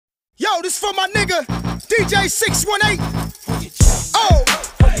Yo, this for my nigga, DJ 618. Oh,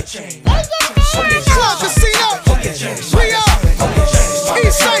 Club Casino. We up.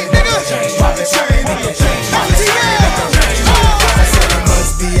 East Side, nigga. I said it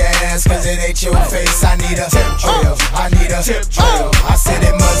must be ass, cause it ain't your face. I need a tip drill. I need a tip drill. I said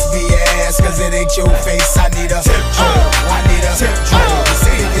it must be ass, cause it ain't your face. I need a tip drill. I need a tip drill.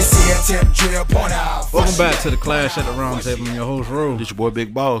 See if you see a tip drill, point out. Welcome back to the Clash at the Round Table. I'm your host, Ro. This your boy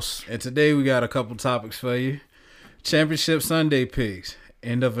Big Boss. And today we got a couple topics for you. Championship Sunday picks.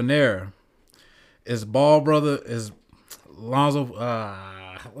 End of an era. Is Ball brother, is Lonzo,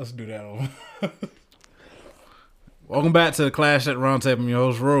 let's do that over. Welcome back to the Clash at the Round Table. I'm your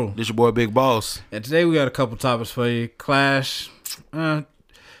host, Ro. This your boy Big Boss. And today we got a couple topics for you. Clash,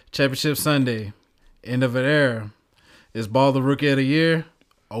 Championship Sunday, end of an era. Is Ball the Rookie of the Year?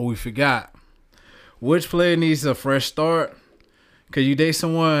 Oh, we forgot. Which player needs a fresh start? Could you date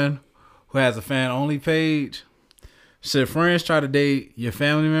someone who has a fan-only page? Should friends try to date your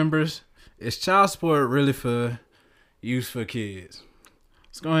family members? Is child support really for use for kids?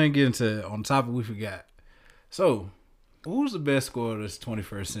 Let's go ahead and get into it on the topic we forgot. So, who's the best scorer of this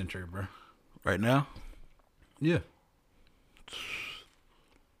 21st century, bro? Right now? Yeah.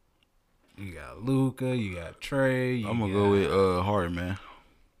 You got Luka, you got Trey. I'm gonna go with Harden, man.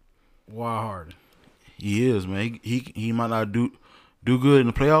 Why Harden? He is, man. He might not do good in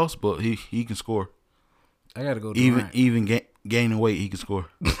the playoffs, but he can score. I gotta go Durant. Even gaining weight, he can score.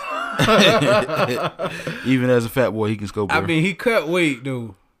 Even as a fat boy, he can score, bro. I mean, he cut weight,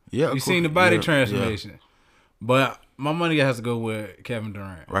 dude. Yeah, you seen the body transformation. Yeah. But my money has to go with Kevin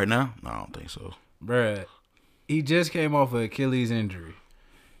Durant. Right now? No, I don't think so. Bruh, he just came off an Achilles injury,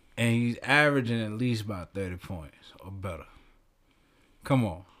 and he's averaging at least about 30 points or better. Come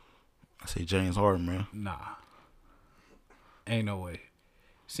on. I say James Harden, man. Nah. Ain't no way.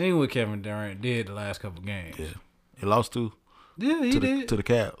 Seen what Kevin Durant did the last couple games. Yeah. He lost too. Yeah, he did. To the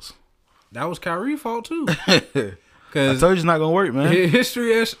Cavs. That was Kyrie's fault too. I told you it's not gonna work, man.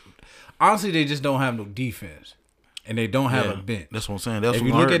 History is honestly, they just don't have no defense, and they don't have a bench. That's what I'm saying. That's if what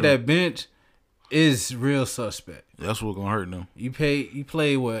you look at that bench, is real suspect. That's what's gonna hurt them. You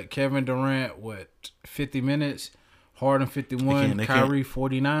play what Kevin Durant 50 minutes, Harden 51, Kyrie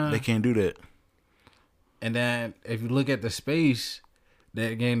 49. They can't do that. And then if you look at the space,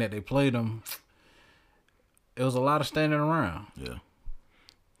 that game that they played them, it was a lot of standing around. Yeah.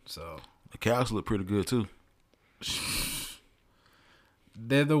 So the Cavs look pretty good too.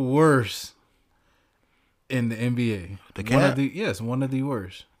 They're the worst in the NBA. One of the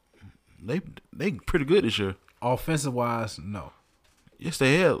worst. They pretty good this year. Offensive wise, no. Yes,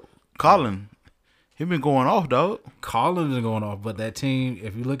 they have. Colin, he been going off, dog. Collins is going off, but that team,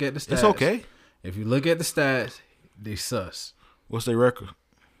 if you look at the stats, it's okay. If you look at the stats, they sus. What's their record?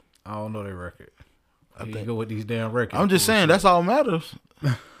 I don't know their record. You go with these damn records. I'm just saying that's all matters.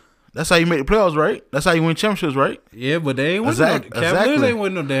 That's how you make the playoffs, right? That's how you win championships, right? Yeah, but they ain't winning Cavaliers ain't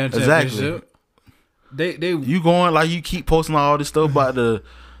winning no damn championship. They you going like you keep posting all this stuff about the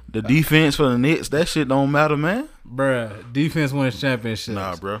defense for the Knicks. That shit don't matter, man. Bruh, defense wins championships.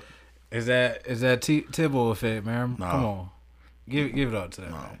 Nah, bro. Is that Thibault effect, man? Nah. Come on, give it up to that.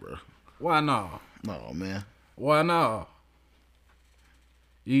 Nah, man. bro. Why not? No, man. Why not?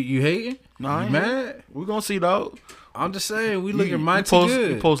 You hating? No, you mad? We gonna see, dog. I'm just saying, we looking mighty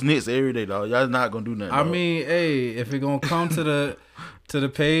good. You post Knicks every day, dog. Y'all not gonna do nothing. I mean, hey, if it gonna come to the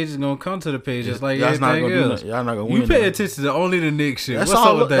page, it's gonna come to the page. Just like y'all everything else. Y'all not gonna win. You pay attention to only the Knicks shit. That's What's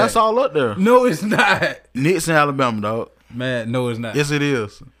all. up with that? That's all up there. No, it's not. Knicks in Alabama, dog. Man, no, it's not. Yes, it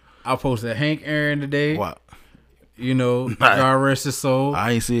is. I posted Hank Aaron today. What? You know, God rest his soul.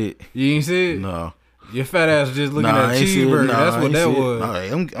 I ain't see it. You ain't see it? No. Your fat ass just looking at a cheeseburger. That's what that was.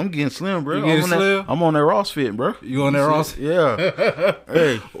 Nah, I'm getting slim, bro. You getting slim? I'm on that Ross fit, bro. You on that Ross? Yeah.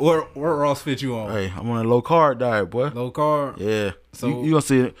 Hey. What Ross fit you on? Hey, I'm on a low carb diet, boy. Low carb? Yeah. So you gonna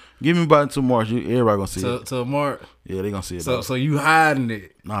see it. Give me about 2 March. Everybody gonna see it. To March? Yeah, they gonna see it. So you hiding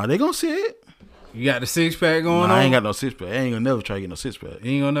it? Nah, they gonna see it. You got the 6-pack going on? I ain't got no 6-pack. I ain't gonna never try to get no 6-pack.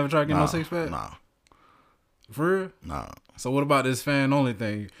 You ain't gonna never try to get no 6-pack? Nah. For real? Nah. So what about this fan only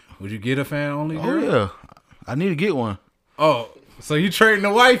thing? Would you get a fan only girl? Oh yeah. I need to get one. Oh, so you trading the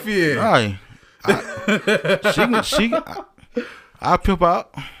wife in? Right. I pimp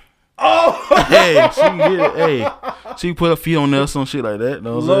out. Oh, hey, she can get it. Hey, she can put her feet on there, some shit like that.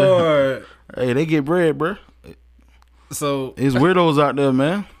 Know what Lord. Hey, they get bread, bro. So it's weirdos out there,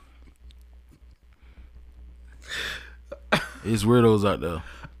 man. It's weirdos out there.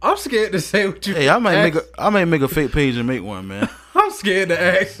 I'm scared to say what you. Hey, I might make a fake page and make one, man. I'm scared to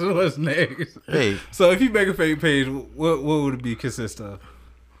ask what's next. Hey, so if you make a fake page, what would it be consist of?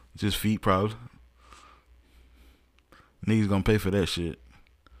 Just feet, probably. Niggas gonna pay for that shit.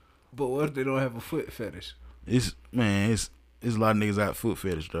 But what if they don't have a foot fetish? It's a lot of niggas out foot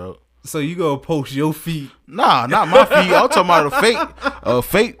fetish, dog. So you gonna post your feet? Nah, not my feet. I'm talking about a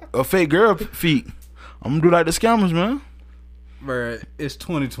fake girl feet. I'm gonna do like the scammers, man. Bruh, it's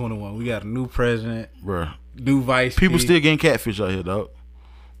 2021. We got a new president, Bruh. new vice. People P. still getting catfish out here, dog.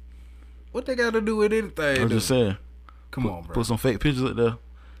 What they got to do with anything? I'm just saying. Come on, bro. Put some fake pictures up there.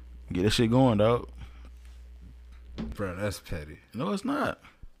 Get that shit going, dog. Bro, that's petty. No, it's not.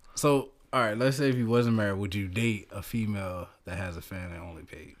 So, all right, let's say if you wasn't married, would you date a female that has a fan only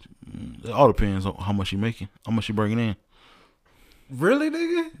page? It all depends on how much she making, how much she bringing in. Really,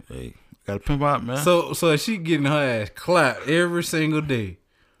 nigga? Hey, gotta pimp out, man. So if she getting her ass clapped every single day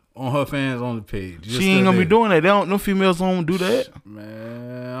on her fans only page, she ain't gonna be doing that. No females don't do that.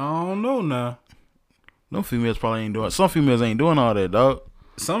 Man, I don't know now. No females probably ain't doing. Some females ain't doing all that, dog.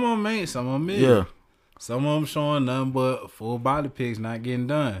 Some of them ain't. Some of them is. Yeah. Some of them showing nothing but full body pics not getting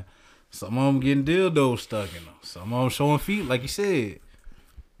done. Some of them getting dildos stuck in them. Some of them showing feet, like you said.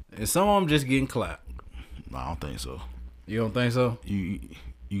 And some of them just getting clapped. Nah, I don't think so. You don't think so?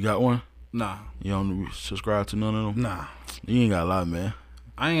 You got one? Nah. You don't subscribe to none of them? Nah. You ain't got a lot, man.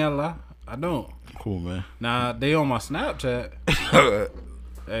 I ain't gotta lie. I don't. Cool, man. Nah, they on my Snapchat.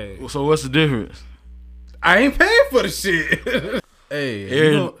 Hey. So what's the difference? I ain't paying for the shit. Hey.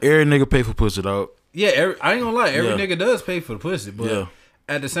 Every nigga pay for pussy, dog. Yeah, I ain't gonna lie. Every nigga does pay for the pussy, but Yeah.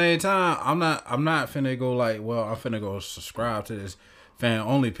 at the same time, I'm not finna go like, well, I'm finna go subscribe to this fan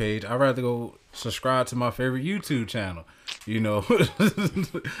only page. I'd rather go subscribe to my favorite YouTube channel. You know,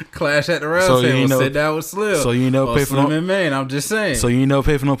 Clash at the Round So you Table, ain't never- sit down with Slim. so you ain't never or pay for Slim no- and Man. I'm just saying. So you ain't never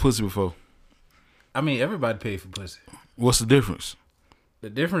paid for no pussy before. I mean, everybody paid for pussy. What's the difference? The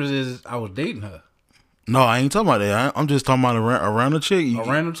difference is I was dating her. No, I ain't talking about that. I'm just talking about a random chick. A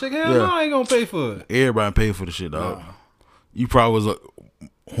random chick? Hell Yeah. no, I ain't gonna pay for it. Everybody paid for the shit, dog. Nah. You probably was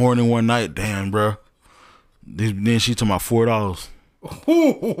horny one night. Damn, bro. Then she took my $4.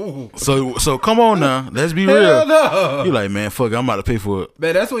 So come on now. Let's be Hell real. no. You like, man, fuck it, I'm about to pay for it.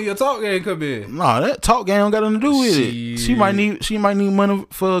 Man, that's when your talk game come in. Nah, that talk game don't got nothing to do with it. Shit. She might need money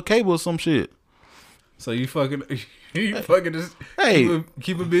for a cable or some shit. So you fucking just Hey.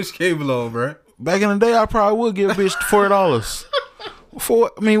 keep a bitch cable on, bruh. Back in the day, I probably would give a bitch $40. What's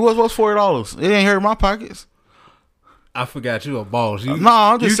 $40? It ain't hurt my pockets. I forgot you a boss. You,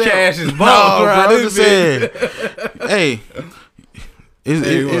 I'm just you saying. cash is boss, No, bro. I'm just saying. Hey,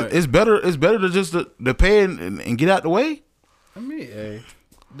 Hey, what? it's better. It's better to just to pay and get out the way. I mean, hey,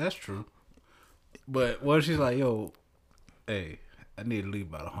 that's true. But what if she's like, yo, hey, I need to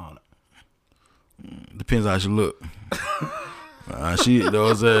leave about 100. Depends how she look.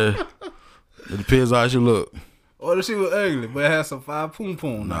 It depends how she look. Or if she was ugly, but had some 5 poom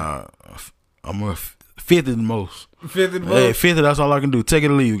poom. Nah, I'm a 50 the most. 50 Hey, bucks. 50. That's all I can do. Take it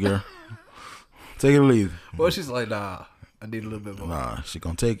or leave, girl. Take it or leave. Or she's like, nah, I need a little bit more. Nah, she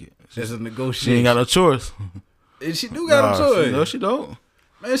gonna take it. There's a She negotiation. ain't got no choice. And she do got a choice. No, she don't.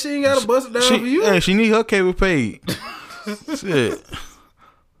 Man, she ain't got to bust it down for you. Hey, she need her cable paid. Shit.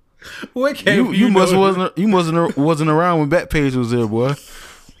 What cable You must know? wasn't around when Backpage was there, boy.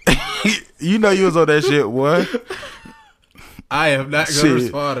 You know you was on that shit, boy. I am not going to Shit.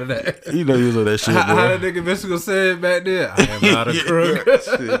 respond to that. You know you was on that shit, boy. How that nigga Mystical said back there, I am not a crook.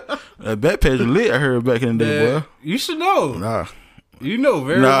 Backpage was lit. I heard back in the day, Man, boy. you should know. Nah, You know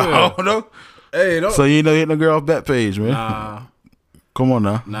very I well. don't know. Hey, don't. So you ain't no hitting a girl off Backpage, man. Nah, Come on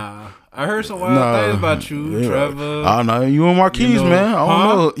now. nah. I heard some wild things about you, Yeah. Trevor. I don't know. You and Marquise, You know, man. I don't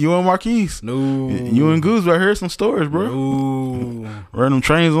huh? know. You and Marquise. No. You and Goose, I heard some stories, bro. Ooh. Running them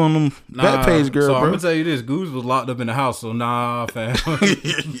trains on them Backpage girl, so I'm bro. gonna tell you this: Goose was locked up in the house, so nah, fam. I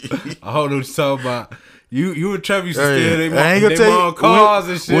don't know what you're talking about. You and Trevor used to steal Hey, their I ain't gonna mom tell you. cars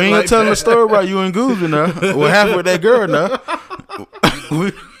and shit. We ain't like gonna tell the that. story about you and Goose now. What happened with that girl now?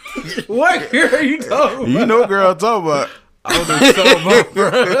 What girl are you talking about? You know, girl, I'm talking about. I don't know what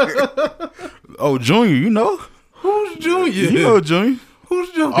you're talking about, bro. Oh, Junior, you know. Who's Junior? You know Junior.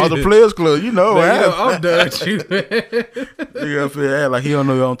 Who's Junior? All the Players Club, you know. Man, Man, I'm done with you, man. Nigga up here act like he don't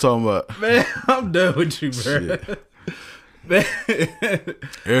know what I'm talking about. Man, I'm done with you, bro. Man.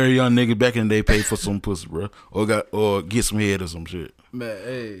 Every young nigga back in the day paid for some pussy, bro. Or get some head or some shit. Man,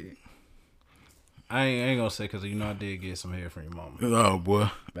 hey. I ain't gonna say because you know I did get some hair from your mama. Oh, boy.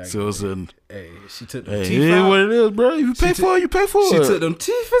 Back So it's a... Hey, she took them Hey, it teeth is out. what it is, bro. If you pay for it, you pay for She it. took them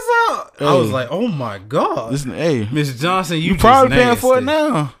teeth out. I Hey. was like, oh my God. Listen, hey, Miss Johnson, you just probably paying for it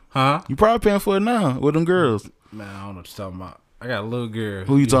nasty. now. Huh? You probably paying for it now with them girls. Man, I don't know what you're talking about. I got a little girl.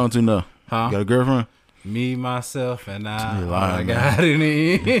 Who you talking to now? Huh? You got a girlfriend? Me, myself, and I. You All lying, I man. got in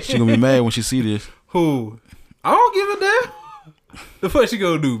the end. She gonna be mad when she see this. Who? I don't give a damn. The fuck she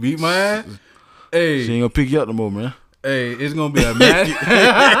gonna do? Beat my ass? Hey, She ain't gonna pick you up no more, man. hey, it's gonna be a match.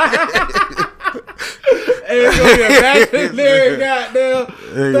 Hey, it's gonna be a imaginary goddamn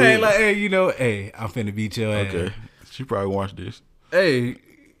thing. Like, hey, you know, hey, I'm finna beat your ass. Okay. She probably watched this. Hey,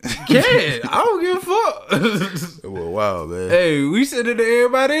 can I don't give a fuck. Well, wow, man. Hey, we send it to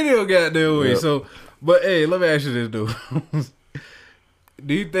everybody in there goddamn way. Yep. So, but hey, let me ask you this, dude.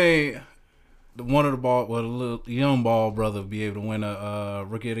 Do you think one of the the little young ball brother be able to win a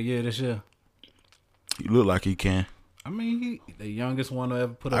rookie of the year this year? He look like he can. I mean, he the youngest one to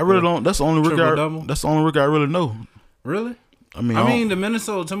ever put up. I really don't. That's the only rookie. triple-double? That's the only rookie I really know. Really? I mean, I mean, the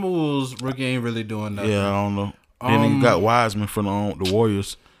Minnesota Timberwolves rookie ain't really doing nothing. yeah, I don't know. Then you got Wiseman from the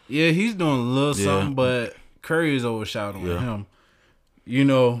Warriors. Yeah, he's doing a little Yeah. something, but Curry is overshadowing Yeah. him. You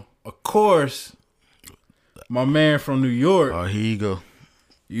know, of course, my man from New York, Oh, here you go,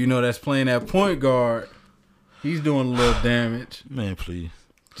 you know, that's playing that point guard, he's doing a little damage. man. Please,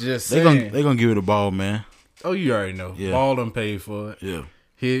 Just they saying. gonna give it the ball, man. Oh, you already know. Yeah. Ball done paid for it. Yeah,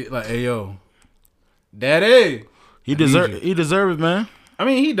 He like, hey yo, daddy. he deserve it, man. I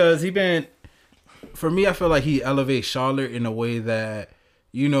mean, he does. For me, I feel like he elevates Charlotte in a way that,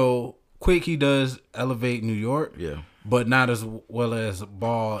 you know, Quick, he does elevate New York. Yeah, But not as well as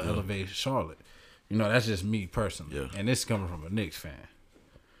Ball elevates Charlotte. You know, that's just me personally. Yeah. And this is coming from a Knicks fan.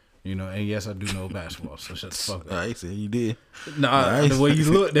 You know, and yes, I do know basketball, so shut the fuck up. I said you did. Nah, the way you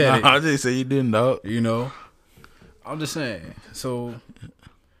looked at I it. just say you didn't, dog. You know? I'm just saying. So,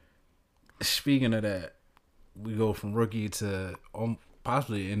 speaking of that, we go from rookie to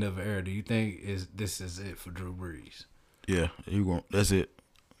possibly end of an era. Do you think this is it for Drew Brees? Yeah, you going that's it.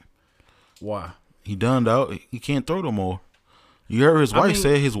 Why? He done, dog. He can't throw no more. You heard his wife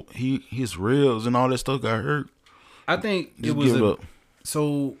say his ribs and all that stuff got hurt. I think Just it was give it up.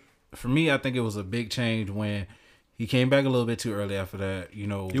 So for me, I think it was a big change when he came back a little bit too early after that. You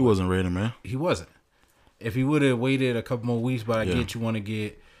know, He wasn't ready, man. he wasn't. If he would have waited a couple more weeks, but I Yeah. get you want to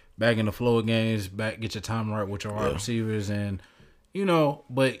get back in the flow of games, get your time right with your wide receivers, and you know,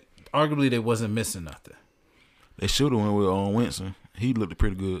 but arguably they wasn't missing nothing. They should have went with Winston. He looked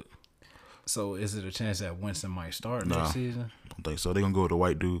pretty good. So is it a chance that Winston might start Nah. next season? I don't think so. They gonna go with the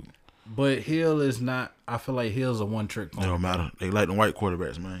white dude. But Hill is not. I feel like Hill's a one-trick It pony. don't matter. They like the white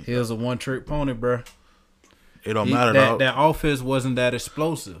quarterbacks, man. Hill's a one-trick pony, bro. It don't matter, dog. That offense wasn't that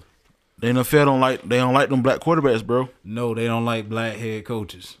explosive. The NFL don't like them black quarterbacks, bro. No, they don't like black head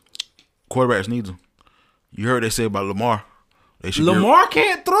coaches. Quarterbacks need them. You heard they say about Lamar. They should Lamar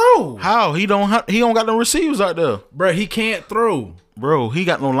can't throw. How he don't got no receivers out there, Bro, he can't throw. bro. He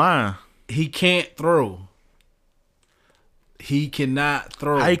got no line. He can't throw. He cannot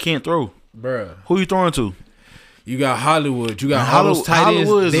throw. How he can't throw? Bruh. Who you throwing to? You got Hollywood. You got all those tight ends.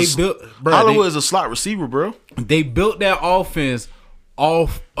 Hollywood is a slot receiver, bro. They built that offense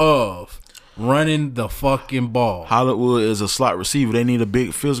off of running the fucking ball. Hollywood is a slot receiver. They need a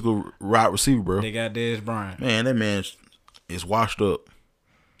big physical wide receiver, bro. They got Dez Bryant. Man, that man is washed up.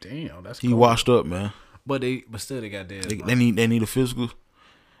 Damn, that's He cool. washed up, man. But still they got Dez Bryant. They need a physical.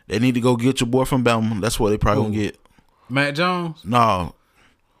 They need to go get your boy from Bama. That's what they probably gonna get. Matt Jones, No,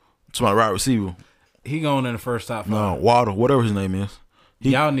 it's my right receiver. he going in the first top five. No, Water, whatever his name is.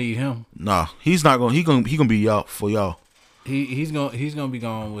 Y'all need him. Nah, he's not gonna. He gonna be y'all for y'all. He's gonna be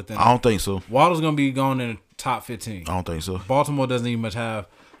gone within. I don't think so. Waddle's gonna be gone in the top 15. I don't think so. Baltimore doesn't even much have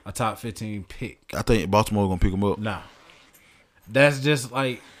a top 15 pick. I think Baltimore gonna pick him up. Nah. That's just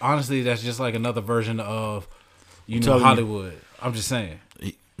like, honestly, that's just like another version of, you know, telling you. Hollywood. I'm just saying.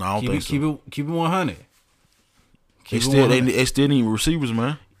 No, I don't think so. Keep it 100. They Keep it still 100. they still need receivers,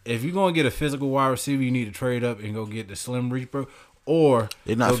 man. If you're gonna get a physical wide receiver, you need to trade up and go get the Slim Reaper, or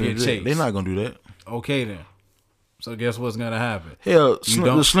They're not go finna get do Chase. that. They're not gonna do that. Okay then. So guess what's gonna happen, Hell,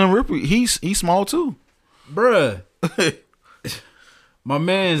 don't- the Slim Ripper, he's small too. bruh? My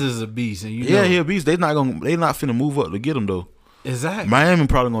man's is a beast, and you know. Yeah, he a beast. They not finna move up to get him though. Exactly. Miami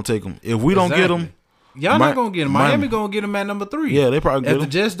probably gonna take him. If we don't get him, Y'all Mi- not gonna get him. Miami gonna get him at number 3. yeah, they probably If get the him.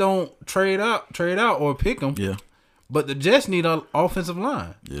 Jets don't trade out or pick him, Yeah, but the Jets need an offensive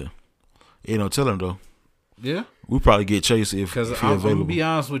line. yeah. Ain't no telling though. Yeah, We probably get Chase if because he I'm available. gonna be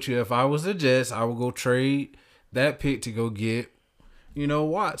honest with you. If I was the Jets, I would go trade that pick to go get, you know,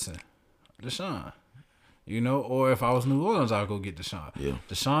 Watson, Deshaun. You know, or if I was New Orleans, I'd go get Deshaun. Yeah.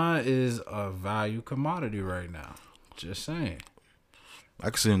 Deshaun is a value commodity right now. Just saying. I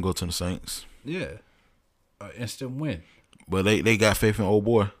can see him go to the Saints, Yeah, an instant win. but they got faith in old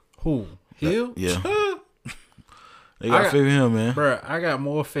boy. Who? Hill? Yeah. They I got got- faith in him, man. Bruh, I got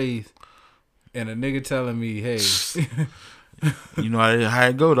more faith and a nigga telling me, "Hey, You know how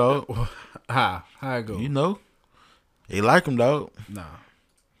it go, dog. how it go?" You know, they like him, dog. Nah,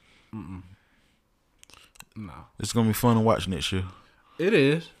 nah. It's gonna be fun to watch next year. It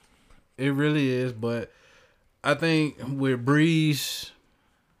is. It really is. But I think with Breeze,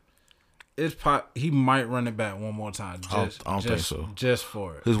 he might run it back one more time. I don't think so. Just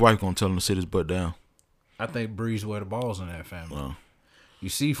for it. His wife gonna tell him to sit his butt down. I think Breeze wear the balls in that family. No. You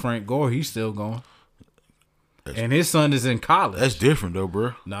see Frank Gore, he's still going. And his son is in college. That's different though,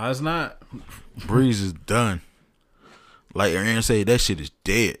 bro. No, it's not. Breeze is done. Like Aaron said, that shit is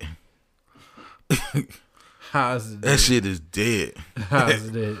dead. How is it That shit is dead. How is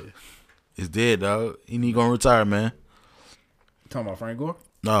it dead? It's dead, dog. He need gonna retire, man. Talking about Frank Gore?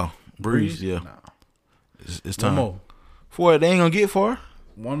 No, Breeze, yeah. Nah. It's time. One more. For it, they ain't gonna get far.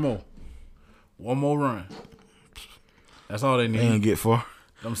 One more run. That's all they need. They ain't gonna get far.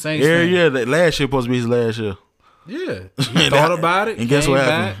 Them Saints. Yeah, fans. yeah. That last year supposed to be his last year. Yeah. He thought about it. And guess came what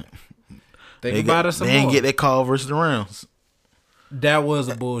back, happened? Think about it some They ain't more. get that call versus the Rams. That was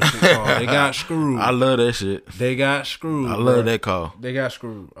a bullshit call. They got screwed. I love that shit. They got screwed. I love bro. that call. They got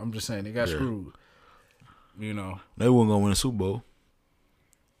screwed. I'm just saying they got screwed. You know, They weren't gonna win the Super Bowl.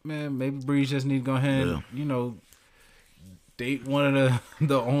 man, maybe Breeze just need to go ahead and, you know, date one of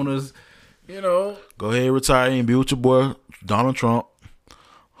the owners, you know. Go ahead, retire and be with your boy Donald Trump,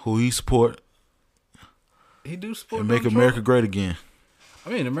 who he support, He do support and make Donald America Trump. great again. I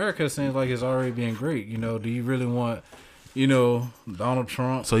mean, America seems like it's already being great. You know, do you really want, you know, Donald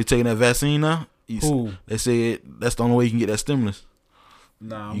Trump? So he taking that vaccine now? Who? They said that's the only way you can get that stimulus.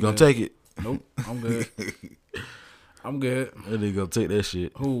 Nah, You gonna take it? Nope, I'm good. I'm good. That nigga gonna take that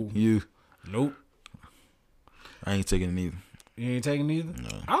shit. Who? You? Nope. I ain't taking it neither. You ain't taking either? No.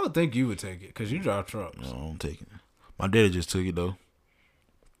 I would think you would take it because you drive trucks. No, I'm taking it. My daddy just took it though.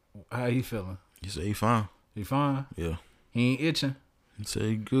 How he feeling? He said he fine. He fine? Yeah. He ain't itching? He said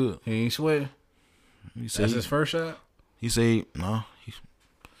he good. He ain't sweating? He said That's he, his first shot? he said no.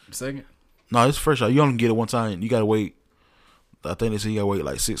 Second? No, it's first shot. You only get it one time. You gotta wait. I think they say you gotta wait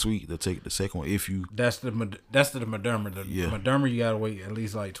like 6 weeks to take the second one if you. That's the Moderna. The Yeah. Moderna, you gotta wait at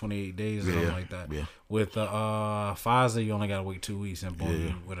least like 28 days or Yeah, something like that. yeah. With the Pfizer, you only gotta wait 2 weeks and boom,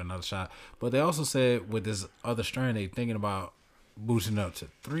 Yeah. with another shot. But they also said with this other strain, they thinking about boosting up to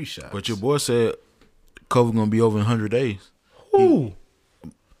 3 shots. But your boy said COVID gonna be over in 100 days. Who?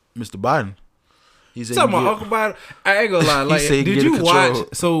 Mr. Biden. He said Talking he about get- Uncle Biden. I ain't gonna lie. Like, said he did get you it watch?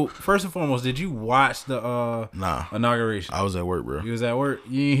 controlled. So first and foremost, did you watch the Nah. inauguration? I was at work, bro. You was at work.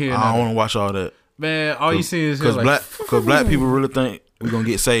 You ain't hear I don't nothing. want to watch all that. Man, all you see is Cause like, black people really think we gonna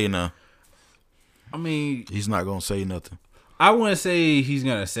get saved now. I mean, He's not gonna say nothing. I wouldn't say he's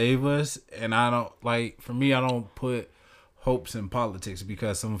gonna save us, and I don't like. For me, I don't put hopes in politics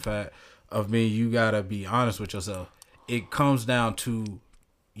because some fact of me, you gotta be honest with yourself. It comes down to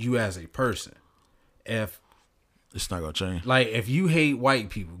you as a person. If It's not gonna change. like if you hate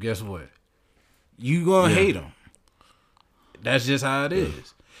white people, guess what? You gonna hate them. That's just how it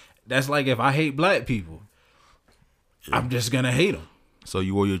is. That's like if I hate black people, I'm just gonna hate them. So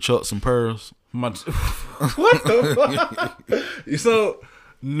you wore your chucks and pearls. What the fuck? So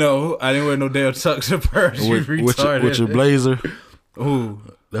no, I didn't wear no damn chucks and pearls. You retarded. With your blazer. Ooh,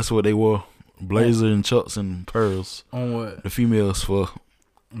 That's what they wore. Blazer and chucks and pearls. on what? The females for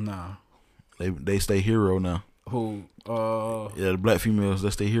Nah. they stay hero now. Who? Yeah, the black females,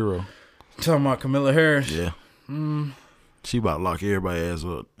 that's their hero. Talking about Camilla Harris. Yeah. Mm. She about to lock everybody ass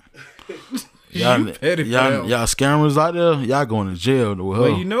up. You petty for that one. y'all scammers out there, y'all going to jail with her.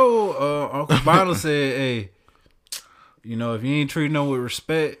 Well, you know, Uncle Biden said, "Hey, you know, if you ain't treating them with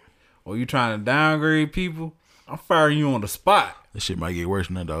respect, or you trying to downgrade people, I'm firing you on the spot." This shit might get worse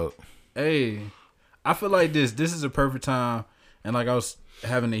than that, dog. Hey, I feel like this is a perfect time, and like I was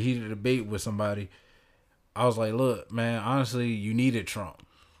having a heated debate with somebody. I was like, "Look, man, honestly, you needed Trump.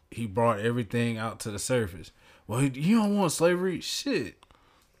 He brought everything out to the surface. Well, you don't want slavery, shit."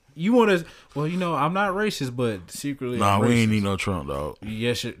 You want to? Well, you know, I'm not racist, but secretly, Nah, I'm we racist. ain't need no Trump, dog.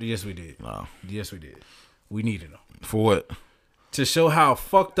 Yes, we did. Nah. Yes, we did. We needed him For what? to show how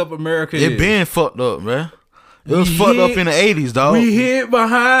fucked up America is. It been fucked up, man. It was We fucked up hid- in the 80s, dog. We hid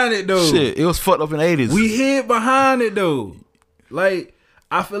behind it though. Shit, it was fucked up in the 80s. We hid behind it though. Like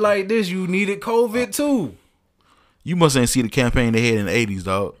I feel like this. You needed COVID too. You must ain't see the campaign they had in the 80s,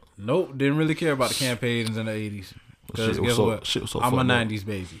 dog. Nope, didn't really care about the campaigns in the 80s. Because Shit was guess so- what? shit was so I'm a fucked up. 90s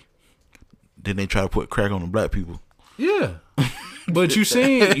baby. Then they try to put crack on the black people. Yeah, but you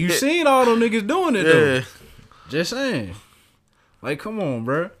seen all them niggas doing it though. Just saying. Like, come on,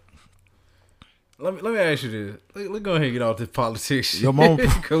 bro. Let me ask you this. Let's go ahead and get off this politics shit. Your mom-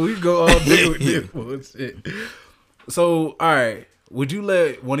 Cause we go all day with this bullshit. So, all right, would you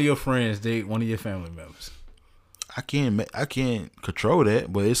let one of your friends date one of your family members? I can't control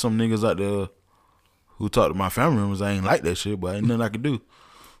that, but it's some niggas out there who talk to my family members. I ain't like that shit, but ain't nothing I can do.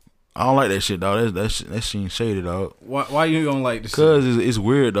 I don't like that shit, dog. That shit shady, dog. Why you don't like this? Cause it's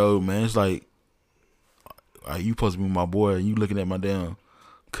weird, though, man. It's like you supposed to be my boy, and you looking at my damn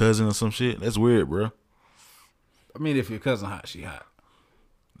cousin or some shit. That's weird, bro. I mean, if your cousin hot, she hot.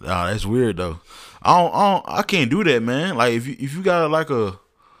 Nah, that's weird though. I can't do that, man. Like if you got like a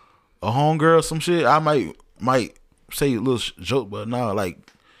homegirl or some shit, I might say a little joke, but nah, like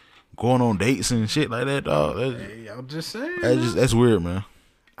going on dates and shit like that, dog. Hey, I'm just saying. That's weird, man.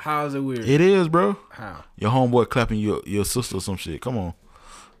 How is it weird? It is, bro. How? Your homeboy clapping your sister or some shit. Come on.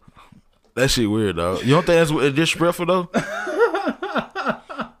 That shit weird, dog. You don't think that's disrespectful though?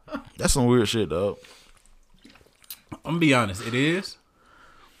 That's some weird shit, dog. I'm gonna be honest. It is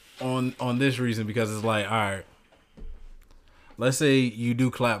on this reason because it's like, all right, let's say you do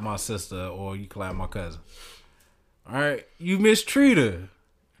clap my sister or you clap my cousin. All right, you mistreat her.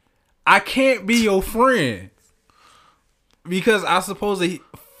 I can't be your friend because I supposed to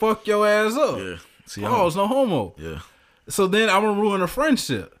fuck your ass up. Yeah. See, oh, it's no homo. Yeah. So then I'm gonna ruin a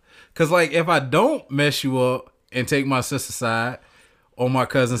friendship. Cause like if I don't mess you up and take my sister's side or my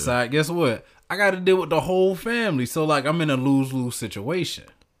cousin's side, guess what? I got to deal with the whole family. So like I'm in a lose-lose situation.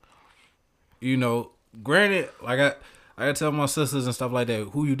 You know, granted, like I gotta tell my sisters and stuff like that,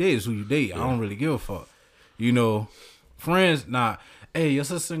 who you date is who you date. Yeah. I don't really give a fuck. You know, friends, nah. Hey, your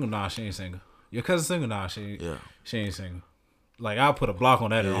sister single? Nah, she ain't single. Your cousin single? Nah, she ain't single. Like I'll put a block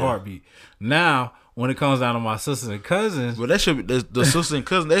on that in a heartbeat. Now, when it comes down to my sisters and cousins, well, that should be the sisters and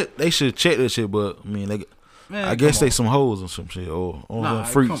cousins. They should check that shit. But I mean, I guess they some hoes or some shit or some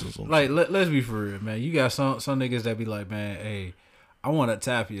freaks or something. Like let's be for real, man. You got some niggas that be like, man, hey, I want to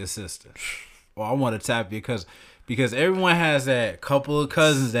tap your sister, or I want to tap your cousin, because everyone has that couple of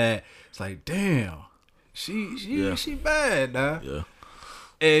cousins that it's like, damn, she bad, nah. Yeah.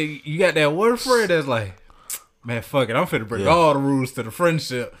 And you got that one friend that's like, man, fuck it, I'm finna bring all the rules to the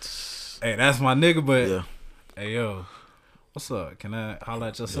friendship. Hey, that's my nigga, but hey, yo, what's up? Can I holler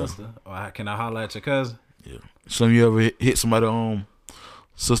at your sister? Or can I holler at your cousin? Yeah. Some you ever hit somebody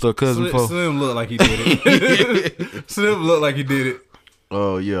sister or cousin before? Slim looked like he did it. Slim looked like he did it.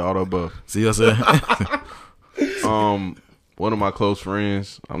 Oh yeah, all the above. See what I'm saying? One of my close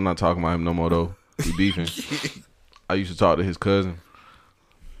friends, I'm not talking about him no more though. He beefing. I used to talk to his cousin.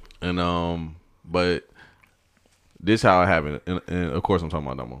 And but this how it happened. And of course I'm talking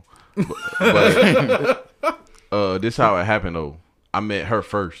about no more. But this how it happened though. I met her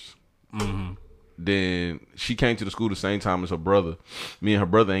first. Mm-hmm. Then she came to the school the same time as her brother. Me and her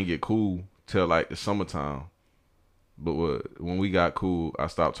brother ain't get cool till like the summertime. But when we got cool, I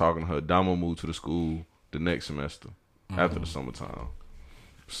stopped talking to her. Damo moved to the school the next semester after the summertime.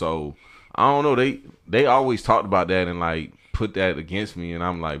 So I don't know. They always talked about that and like put that against me, and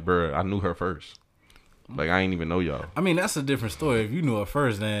I'm like, bruh, I knew her first. Like I ain't even know y'all. I mean, that's a different story. If you knew her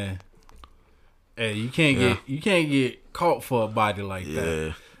first, then hey, you can't get caught for a body like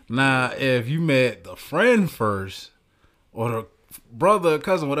that. Now, if you met the friend first, or the brother,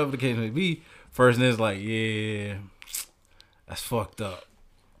 cousin, whatever the case may be, first, and it's like, yeah, that's fucked up.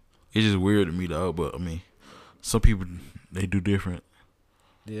 It's just weird to me, though. But I mean, some people they do different.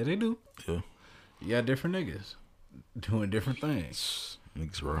 Yeah, they do. Yeah, you got different niggas doing different things.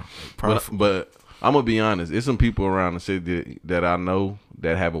 Niggas, bro. But I'm gonna be honest. It's some people around the city that I know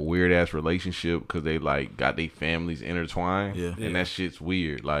that have a weird ass relationship because they like got their families intertwined. Yeah, and that shit's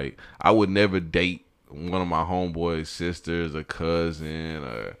weird. Like I would never date one of my homeboys' sisters, a cousin,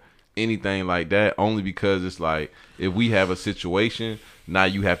 or anything like that. Only because it's like if we have a situation, now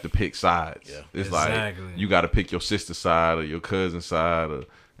you have to pick sides. Yeah, it's like you got to pick your sister's side or your cousin's side,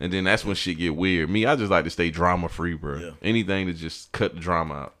 and then that's when shit get weird. Me, I just like to stay drama free, bro. Yeah. Anything to just cut the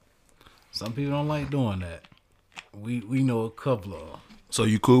drama out. Some people don't like doing that. We know a couple of them. So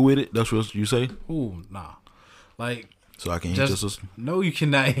you cool with it? That's what you say? Ooh, nah. Like, so I can hit your sister? No, you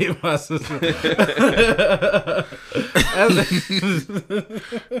cannot hit my sister.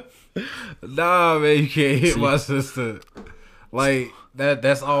 Nah, man, you can't hit my sister. Like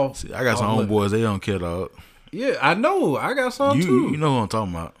that's all. See, I got some homeboys. They don't care, dog. Yeah, I know. I got some too. You know who I'm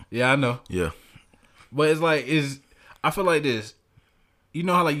talking about? Yeah, I know. Yeah, but it's like I feel like this. You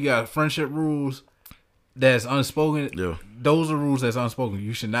know how like you got friendship rules that's unspoken? Yeah. Those are rules that's unspoken.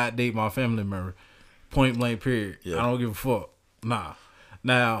 You should not date my family member. Point blank, period. Yeah. I don't give a fuck. Nah.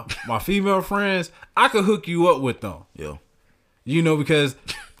 Now, my female friends, I could hook you up with them. Yeah. You know, because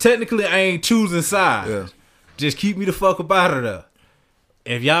technically I ain't choosing sides. Yeah. Just keep me the fuck up out of there.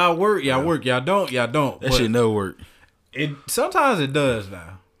 If y'all work, y'all work. Y'all don't, y'all don't. That But shit never work. sometimes it does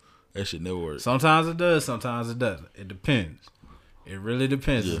now. That shit never work. Sometimes it does, sometimes it doesn't. It depends. It really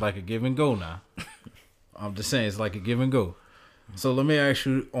depends. Yeah. It's like a give and go now. I'm just saying it's like a give and go. So let me ask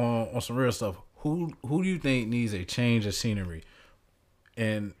you on some real stuff. Who do you think needs a change of scenery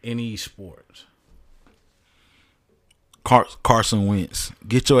in any sports? Carson Wentz.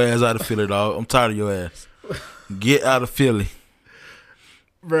 Get your ass out of Philly, dog. I'm tired of your ass. Get out of Philly.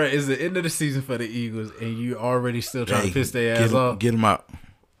 Bro, it's the end of the season for the Eagles, and you already still trying to piss their ass off. Get him out.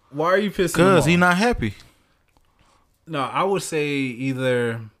 Why are you pissing him off? Because he not happy. No, I would say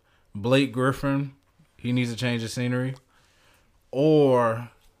either Blake Griffin, he needs to change the scenery, or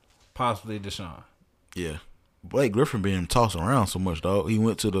possibly Deshaun. Yeah. Blake Griffin being tossed around so much, dog. He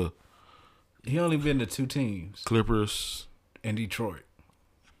went to the He only been to 2 teams Clippers. in Detroit.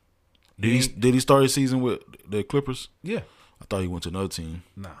 Did he start his season with the Clippers? Yeah. I thought he went to another team.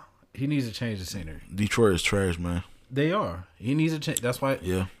 Nah. He needs to change the scenery. Detroit is trash, man. They are. He needs to change. That's why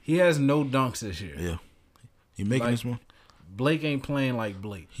Yeah. he has no dunks this year. Yeah. He making Like- this one. Blake ain't playing like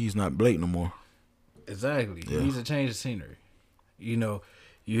Blake. He's not Blake no more. Exactly. Yeah. He needs to change the scenery. You know,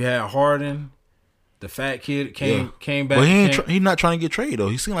 you had Harden, the fat kid came back. But he not trying to get traded though.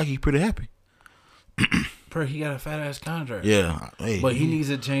 He seemed like he's pretty happy. He got a fat ass contract. Yeah. Hey, But he needs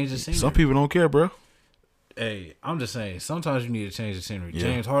to change the scenery. Some people don't care, bro. Hey, I'm just saying, sometimes you need to change the scenery. Yeah.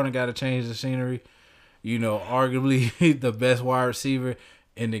 James Harden got to change the scenery. You know, arguably the best wide receiver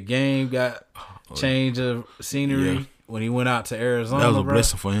in the game got change of scenery Yeah. when he went out to Arizona. That was a bro.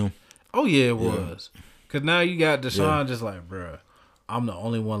 blessing for him. Oh, yeah, it was. Because now you got Deshaun Yeah. just like, bruh, I'm the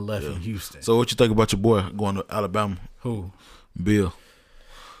only one left in Houston. So what you think about your boy going to Alabama, Who? Bill?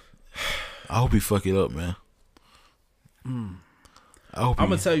 I hope he fuck it up, man. I hope. I'm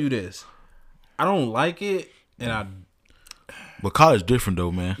going to tell you this. I don't like it, and But college different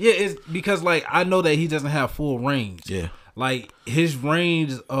though, man. yeah, it's because, like, I know that he doesn't have full range. Yeah. Like, his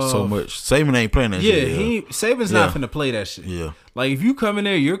range of... So much. Saban ain't playing that shit. Saban's not finna play that shit. Yeah. Like, if you come in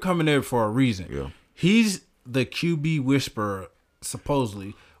there, you're coming there for a reason. Yeah. He's the QB whisperer,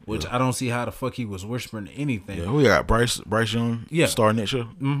 supposedly, which I don't see how the fuck he was whispering anything. Yeah. Who got Bryce Young? Yeah. Starting next year.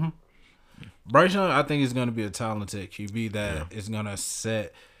 Bryce Young, I think, is going to be a talented QB that is going to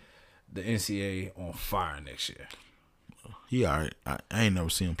set the NCAA on fire next year. He all right. I ain't never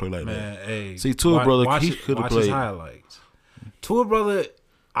seen him play like Man, that. hey. See, Tua brother, watch he it- could have watch his played. highlights. Tua brother,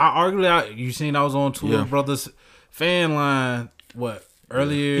 you seen I was on Tua Yeah. brother's fan line,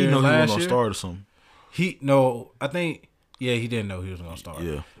 earlier He know he last was gonna year? start or something. He didn't know he was gonna start.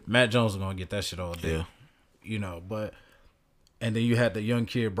 Yeah. Matt Jones was gonna get that shit all day. Yeah. You know, but and then you had the young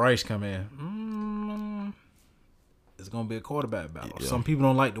kid Bryce come in. It's gonna be a quarterback battle. Yeah. Some people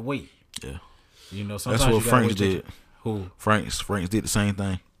don't like to wait. Yeah. You know, sometimes That's what you gotta Franks wait till- did. Who? Franks did the same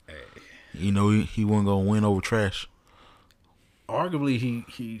thing. You know, he wasn't gonna win over trash. Arguably,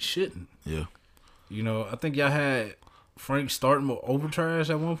 he shouldn't. Yeah. You know, I think y'all had Frank starting with over trash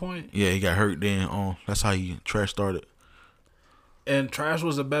at one point, Yeah, he got hurt then. That's how he trash started. and trash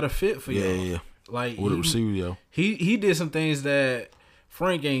was a better fit for Yeah, y'all. yeah. Like With the receiver, yo. he did some things that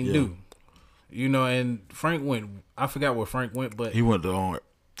Frank ain't Yeah. do. You know, and Frank went. I forgot where Frank went, but He went to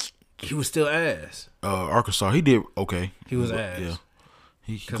he was still ass. Arkansas. He did okay. He was But, ass. Yeah.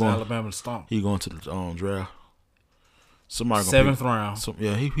 He Because going, Alabama stomped. he going to the draft. Somebody gonna Seventh pick, round.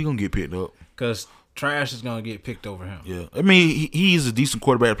 he gonna get picked up. Because trash is gonna get picked over him. Yeah, I mean he's a decent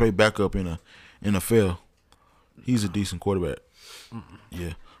quarterback to play backup in a NFL. He's a decent quarterback.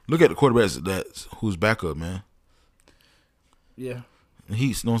 Yeah, look at the quarterbacks who's backup, man. Yeah,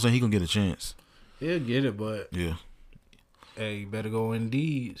 He's, you know what I'm saying, he gonna get a chance. he'll get it, but Yeah, hey, you better go in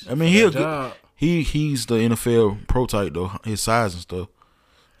deeds. I mean for that job. he's the NFL pro type though. His size and stuff.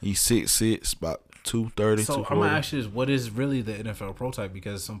 He's 6'6", about 230, So I'm 240. gonna ask you this: what is really the NFL pro type?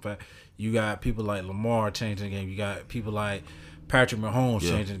 Because you got people like Lamar changing the game. You got people like Patrick Mahomes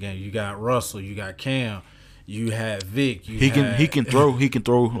changing the game. You got Russell. You got Cam. You had Vic. He can throw. He can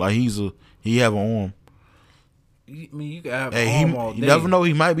throw like he have an arm. I mean, you can have Hey, arm all day. you never know.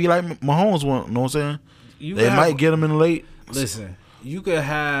 He might be like Mahomes one. You know what I'm saying? You They can might have- get him in the late. Listen, you could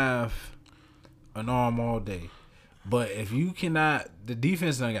have an arm all day, but if you cannot, the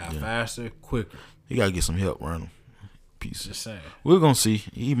defense done got faster, quicker. He gotta get some help around him. Just Pieces. saying, We're gonna see.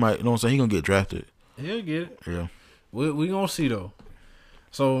 He might. You know what I'm saying? He gonna get drafted. he'll get it. Yeah. We gonna see though.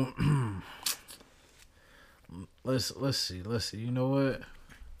 So let's see. You know what?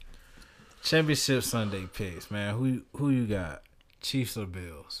 Championship Sunday picks, man. Who you got? Chiefs or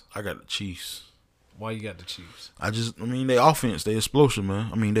Bills? I got the Chiefs. Why you got the Chiefs? I mean, they offense, they explosive, man.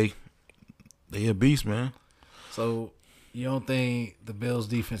 I mean, they a beast, man. So you don't think the Bills'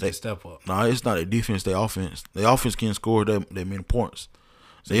 defense can step up? No, it's not a defense. They offense. Their offense can't score that many points.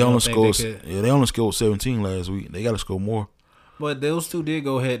 So They only scored 17 last week. They got to score more. But those two did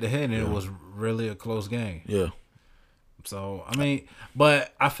go head to head, and it was really a close game. Yeah. So I mean,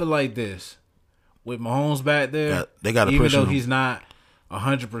 but I feel like this with Mahomes back there, they got to even pressure though him. he's not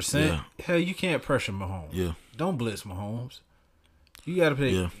 100%. Hell, you can't pressure Mahomes. Yeah. Don't blitz Mahomes. You got to play.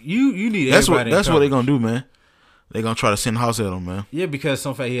 Yeah. You need That's everybody. what they're gonna do, man. They're gonna try to send house at him, man. Yeah, because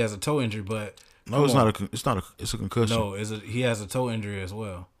some fact he has a toe injury, but No, it's not. It's a concussion. no, he has a toe injury as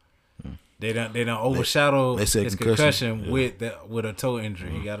well. They don't overshadow they said his concussion with a toe injury.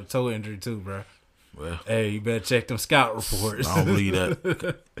 He got a toe injury too, bro. Well, Hey, you better check them scout reports. I don't believe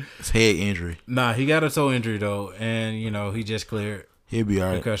that. It's head injury. Nah, he got a toe injury though, and he just cleared He'll be all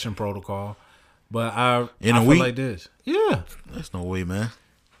right. concussion protocol. But I In a feel week? like this. Yeah, That's no way, man.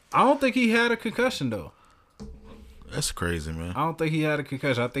 I don't think he had a concussion though. That's crazy, man. I don't think he had a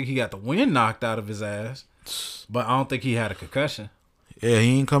concussion. I think he got the wind knocked out of his ass, but I don't think he had a concussion. Yeah,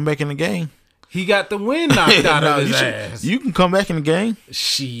 he ain't come back in the game. He got the wind knocked out No, of his you ass. You can come back in the game.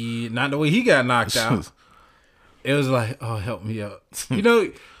 Shit, not the way he got knocked out. It was like, oh, help me out. You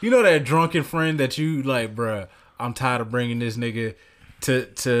know that drunken friend that you like, bruh, I'm tired of bringing this nigga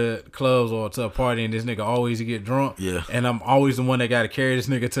to clubs or to a party, and this nigga always get drunk. Yeah. And I'm always the one that got to carry this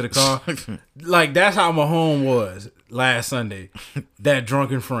nigga to the car. Like, that's how Mahomes was last Sunday. That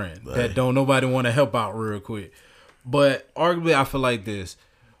drunken friend that don't nobody want to help out real quick. But arguably, I feel like this.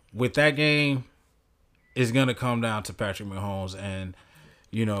 With that game, it's going to come down to Patrick Mahomes and,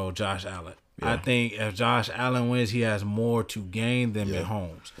 Josh Allen. I think if Josh Allen wins, he has more to gain than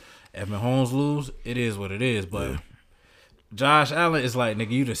Mahomes. If Mahomes lose, it is what it is. But Josh Allen is like,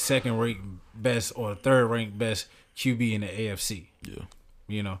 nigga, you the second-ranked best or third-ranked best QB in the AFC.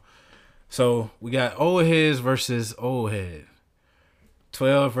 Yeah. So we got old heads versus old head.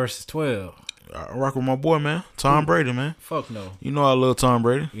 12 versus 12. I rock with my boy, man. Tom Brady, man. Fuck no. You know I love Tom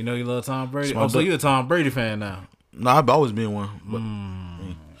Brady. You know you love Tom Brady? my Oh, so dude. you a Tom Brady fan now. No, I've always been one. But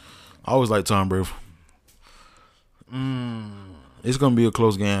I always like Tom Brady. It's gonna be a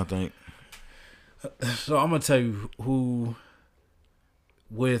close game, I think. So I'm going to tell you who,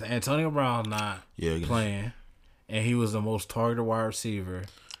 with Antonio Brown not playing, and he was the most targeted wide receiver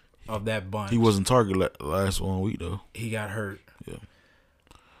of that bunch. He wasn't targeted last 1 week though. He got hurt. Yeah.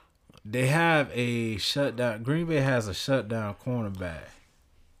 They have a shutdown. Green Bay has a shutdown cornerback.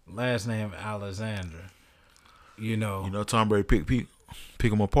 Last name Alexander. You know Tom Brady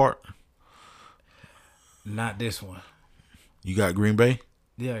pick him apart. Not this one. You got Green Bay.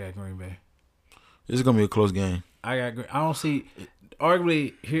 Yeah, I got Green Bay. This is gonna be a close game. I don't see.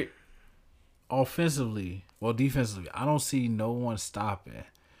 Arguably here, offensively, defensively, I don't see no one stopping.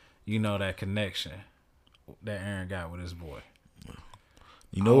 That connection that Aaron got with his boy.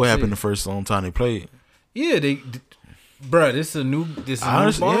 You know what happened the first time they played? Yeah, bruh, this is a new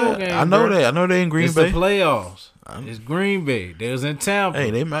Honestly, ball game. I know bruh. that. I know they in Green It's Bay. the playoffs. It's Green Bay. They was in Tampa.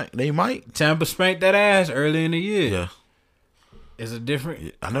 Hey, they might. Tampa spanked that ass early in the year. Yeah. It's a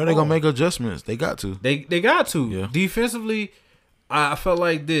different. I know they're gonna make adjustments. They got to. They got to. Yeah. Defensively, I felt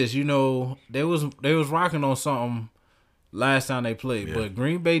like this. They was rocking on something last time they played, but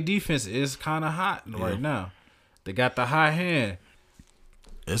Green Bay defense is kind of hot right now. They got the hot hand.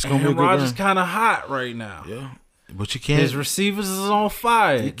 It's gonna be a Aaron good Rodgers game. kind of hot right now. Yeah, but you can't. His receivers is on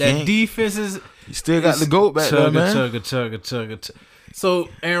fire. That can't- defense is. You still got the GOAT back there, man. Chugga. So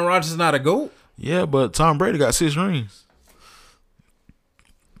Aaron Rodgers is not a GOAT? Yeah, but Tom Brady got 6 rings.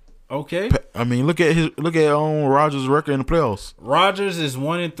 Okay. I mean, look at Rodgers' record in the playoffs. Rodgers is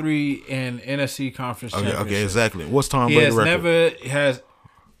 1-3 in NFC Conference Championship. Okay, exactly. What's Tom He Brady's has record?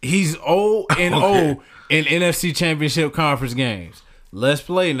 he's 0-0 in NFC Championship Conference games. Let's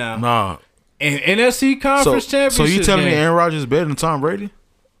play now. Nah. In NFC Conference Championship So you telling me game, Aaron Rodgers is better than Tom Brady?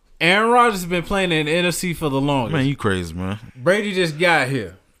 Aaron Rodgers has been playing in the NFC for the longest. Man, you crazy, man. Brady just got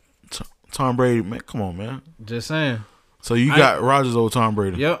here. Tom Brady, man, come on, man. Just saying. So you got Rodgers over Tom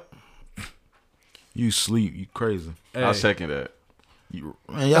Brady? Yep. You sleep, you crazy. Hey. I second that.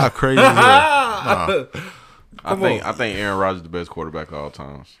 Man, y'all crazy. as hell. I think Aaron Rodgers is the best quarterback of all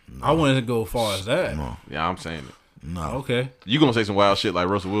times. I wouldn't go as far as that. No. Yeah, I'm saying it. No. Okay. You gonna say some wild shit like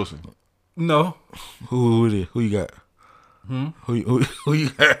Russell Wilson? No. Who you got? Who you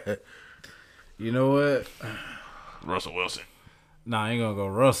got? You know what? Russell Wilson. Nah, I ain't gonna go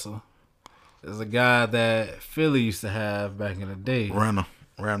Russell. There's a guy that Philly used to have back in the day. Randall.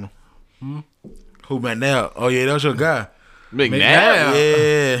 Who McNabb? Oh yeah, that was your guy. McNabb. McNabb.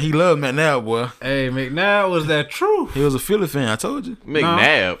 Yeah. he loved McNabb, boy. Hey, McNabb, was that true? He was a Philly fan. I told you.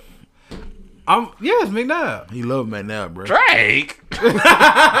 McNabb. Yes, McNabb. He loved McNabb, bro. Drake.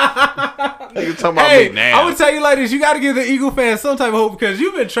 Nigga talking about Hey, McNabb. I'm gonna tell you like this: you got to give the Eagle fans some type of hope because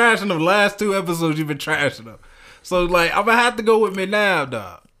you've been trashing them last 2 episodes. You've been trashing them, so like I'm gonna have to go with McNabb,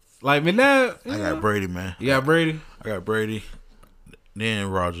 dog. Like McNabb, I got Brady, man. You got Brady, I got Brady. Then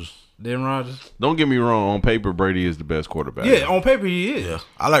Rodgers. then Rodgers. Don't get me wrong. On paper, Brady is the best quarterback. Yeah, on paper he is. Yeah,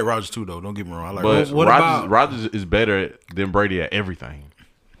 I like Rodgers too, though. Don't get me wrong. I like But Rodgers. what about- Rodgers is better than Brady at everything.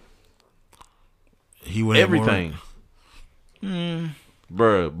 He went Everything.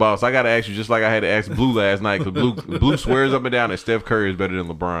 Bruh, boss, I gotta ask you just like I had to ask Blue last night because Blue swears up and down that Steph Curry is better than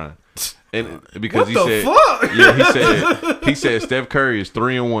LeBron. And because What the fuck? Yeah, he said Steph Curry is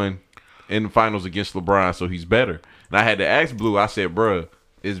 3-1 in the finals against LeBron, so he's better. And I had to ask Blue, I said, bruh,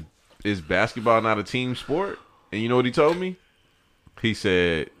 is basketball not a team sport? And you know what he told me? He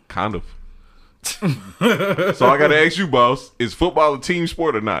said, kind of. So I gotta ask you, boss, is football a team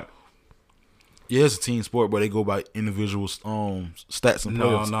sport or not? Yeah, it's a team sport, but they go by individual stats and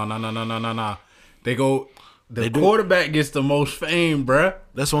No. players. They go. The They do. quarterback gets the most fame, bruh.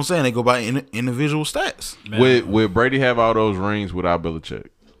 That's what I'm saying. They go by individual stats. Would Brady have all those rings without Belichick?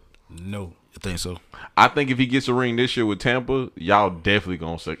 No. I think so. I think if he gets a ring this year with Tampa, y'all definitely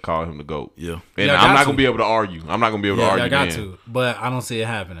gonna call him the GOAT. Yeah. And Y'all I'm got not to. gonna be able to argue. I'm not gonna be able to Yeah, argue. I got then. to, but I don't see it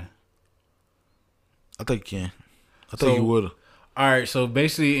happening. I think he can. I think he would. All right, so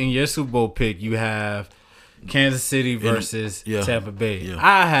basically in your Super Bowl pick, you have Kansas City versus yeah. Tampa Bay. Yeah.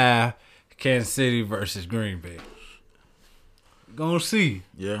 I have Kansas City versus Green Bay. Gonna see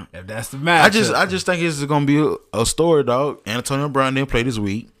Yeah. if that's the match. I just think it's gonna be a story, dog. Antonio Brown didn't play this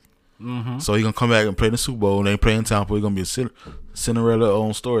week, so he gonna come back and play the Super Bowl. And they play in Tampa. It's gonna be a Cinderella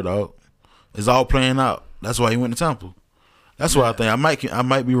own story, dog. It's all playing out. That's why he went to Tampa. That's why I think I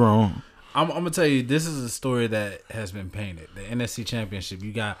might be wrong. I'm gonna tell you, this is a story that has been painted. The NFC Championship,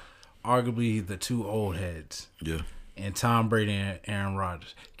 you got arguably the 2 old heads, Yeah. and Tom Brady and Aaron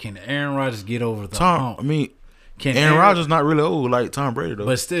Rodgers. Can Aaron Rodgers get over the hump? Can Aaron Rodgers not really old like Tom Brady though.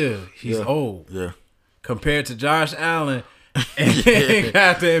 but still, he's Yeah. old. Yeah. Compared to Josh Allen and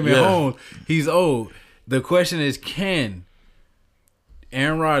goddamn it, Yeah. Holmes, he's old. The question is, can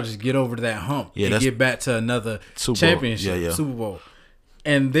Aaron Rodgers get over that hump and that's- get back to another Super Bowl. championship, Yeah. Super Bowl?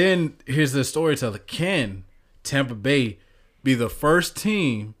 And then here's the storyteller: can Tampa Bay be the first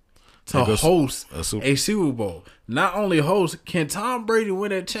team to That goes- host a Super- a Super Bowl? Not only host, can Tom Brady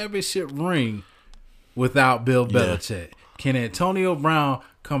win a championship ring without Bill Belichick? Can Antonio Brown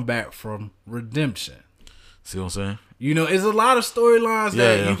come back from redemption? See what I'm saying? You know, it's a lot of storylines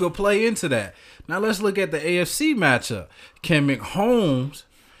that Yeah. you could play into that. Now let's look at the AFC matchup. Can Mahomes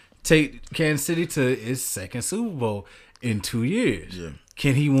take Kansas City to its second Super Bowl in 2 years? Yeah.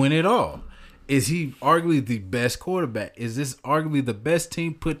 Can he win it all? Is he arguably the best quarterback? Is this arguably the best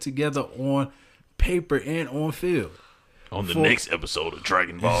team put together on paper and on field? On the For- next episode of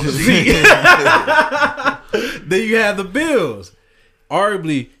Dragon Ball Z. Then you have the Bills.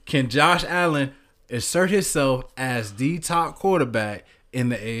 Arguably, can Josh Allen assert himself as the top quarterback in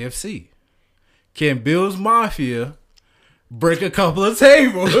the AFC? Can Bills Mafia break a couple of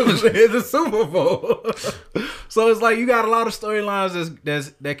tables in the Super Bowl? So it's like you got a lot of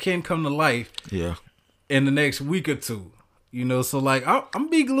storylines that can come to life Yeah. in the next week or two. You know, so like I'm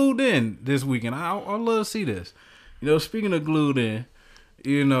be glued in this weekend. I love to see this. You know, speaking of glued in,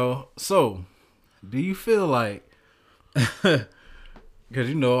 you know, so do you feel like, because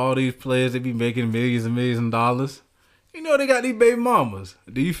you know all these players, they be making millions and millions of dollars. You know they got these baby mamas.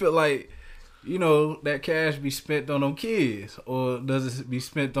 Do you feel like, you know, that cash be spent on them kids, or does it be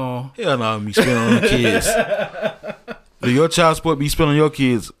spent on? Hell no, be spending on the kids. Do your child support be spending on your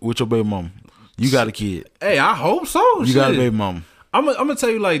kids with your baby mama? You got a kid. Hey, I hope so. You got a baby mama. I'm gonna tell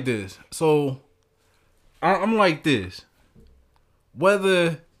you like this. So I'm like this.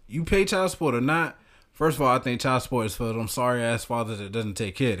 Whether you pay child support or not, first of all, I think child support is for them sorry ass fathers that doesn't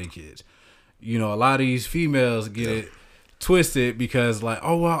take care of their kids. You know, a lot of these females get it twisted because like,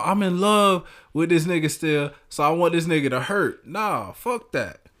 oh well, I'm in love with this nigga still, so I want this nigga to hurt. Nah, fuck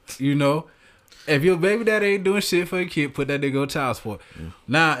that. You know? If your baby daddy ain't doing shit for your kid, put that nigga on child support.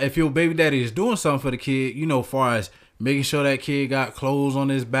 Now, if your baby daddy is doing something for the kid, you know, far as making sure that kid got clothes on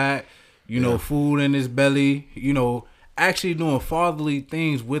his back, you know, food in his belly, you know, actually doing fatherly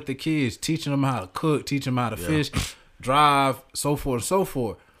things with the kids, teaching them how to cook, teaching them how to fish, drive, so forth and so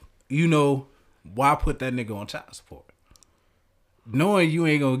forth. You know, why put that nigga on child support? Knowing you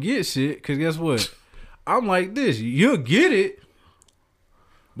ain't gonna get shit, because guess what? I'm like this, you'll get it.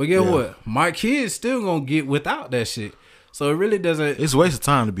 But guess what? My kids still gonna get without that shit. So it really doesn't. It's a waste of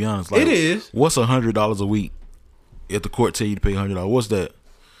time, to be honest. Like, It is. What's $100 a week? If the court tell you to pay $100, what's that?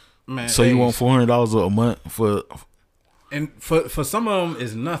 Man, So you want $400 a month for? And for some of them,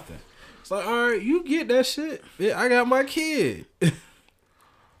 it's nothing. It's like, all right, you get that shit. Yeah, I got my kid.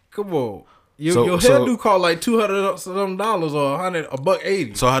 Come on. Your hairdo cost like $200 something or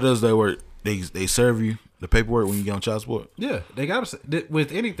 $180. So how does that work? They serve you the paperwork when you get on child support? Yeah, they gotta.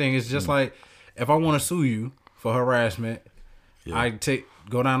 With anything, it's just like if I want to sue you for harassment, I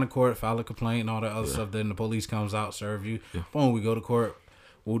go down to court, file a complaint, and all that other stuff. Then the police comes out, serve you. Boom, we go to court.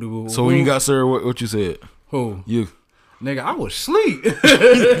 So when you got served, what you said? Who? You. Nigga, I was asleep.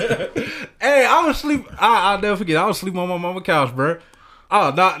 Hey, I was asleep. I'll never forget. I was asleep on my mama's couch, bro. I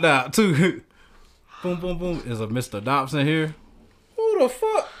was knocked out too. Boom, boom, boom. Is a Mr. Dobson here? Who the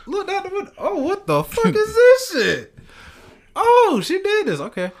fuck? Look out the window. Oh, what the fuck is this shit? Oh, she did this.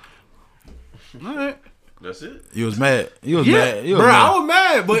 Okay. All right. That's it. You was mad. You was mad. Bro, I was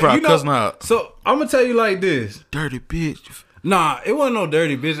mad, but you cussing out. So I'm gonna tell you like this. Dirty bitch. Nah, it wasn't no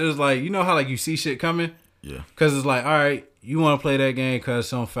dirty bitch. It was like, you know how like you see shit coming? Yeah. Cause it's like, all right, you want to play that game cause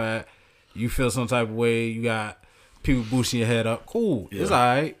some fat, you feel some type of way, you got people boosting your head up. Cool. Yeah. It's all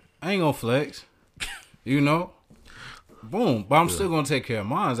right. I ain't gonna flex. You know? Boom. But I'm still gonna take care of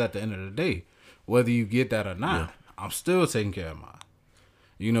mine at the end of the day. Whether you get that or not. Yeah. I'm still taking care of mine.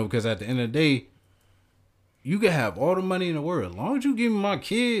 You know, because at the end of the day, you can have all the money in the world. As long as you give me my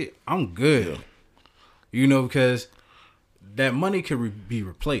kid, I'm good. Yeah. You know, because that money can be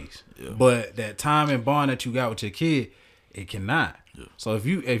replaced. Yeah. But that time and bond that you got with your kid, it cannot. Yeah. So if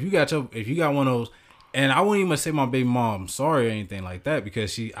you got one of those, and I wouldn't even say my baby mom sorry or anything like that,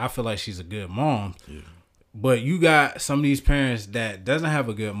 because I feel like she's a good mom. Yeah. But you got some of these parents that doesn't have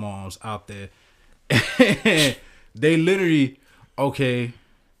a good moms out there. They literally, okay,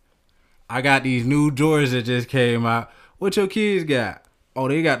 I got these new Jordans that just came out. What your kids got? Oh,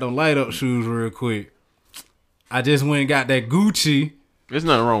 they got them light up shoes real quick. I just went and got that Gucci. There's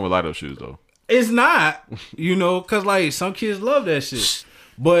nothing wrong with light up shoes though. It's not, you know, cause like some kids love that shit.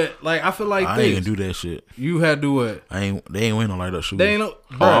 But like I feel like I ain't gonna do that shit. You had to do what? They ain't wearing no light up shoes. They ain't no.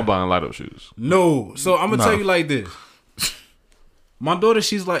 I'm buying light up shoes. No, so I'm gonna tell you like this. My daughter,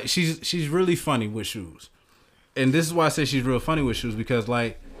 she's really funny with shoes, and this is why I say she's real funny with shoes, because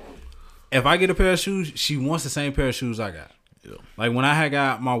like if I get a pair of shoes, she wants the same pair of shoes I got. Yeah. Like when I had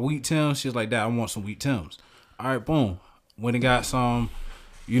got my wheat Tims, she's like, "Dad, I want some wheat Tims." All right, boom. Went and got some.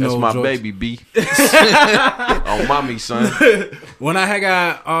 That's my baby B. On mommy, son. When I had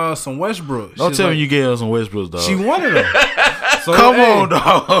got some Westbrook. Don't tell me you gave her some Westbrooks, dog. She wanted them. So, Come on,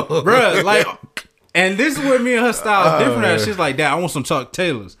 dog. Bruh, like, and this is where me and her style is different. She's like, Dad, I want some Chuck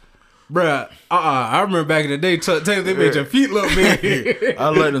Taylors. Bruh, I remember back in the day, Chuck Taylors, they made your feet look big. I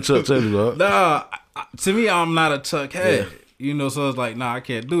like them Chuck Taylors, dog. Nah, to me, I'm not a Chuck head. Yeah. You know, so it's like, nah, I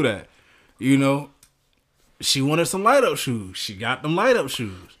can't do that. You know? She wanted some light up shoes. She got them light up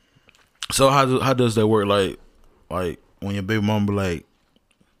shoes. So how does that work? Like when your baby mama be like,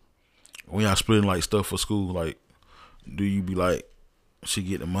 when y'all splitting like stuff for school, like, do you be like, she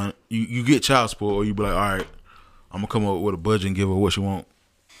get the money, you get child support, or you be like, all right, I'm gonna come up with a budget and give her what she want?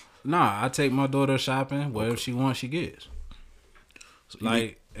 Nah, I take my daughter shopping. Whatever she wants, she gets. So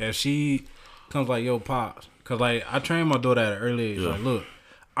like if she comes like, yo, pops, cause like I train my daughter at an early age. Yeah. Like, look,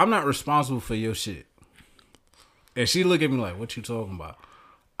 I'm not responsible for your shit. And she look at me like, what you talking about?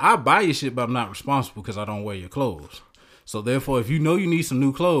 I buy your shit, but I'm not responsible because I don't wear your clothes. So therefore, if you know you need some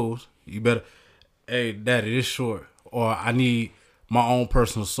new clothes, you better, hey, daddy, this short. Or I need my own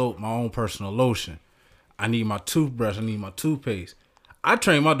personal soap, my own personal lotion. I need my toothbrush. I need my toothpaste. I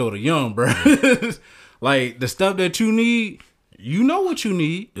train my daughter young, bro. Like, the stuff that you need, you know what you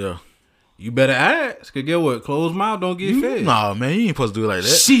need. Yeah. You better ask. Cause get what? Closed mouth don't get fed. Nah, man, you ain't supposed to do it like that.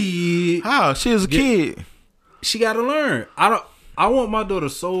 Shit. How? She was a kid. She got to learn. I want my daughter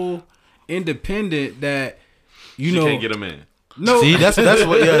so independent that she can't get a man. No, see, that's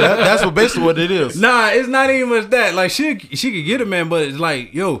what basically what it is. Nah, it's not even much that. Like she could get a man, but it's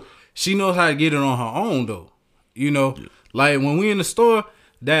like, yo, she knows how to get it on her own though. You know, like when we in the store,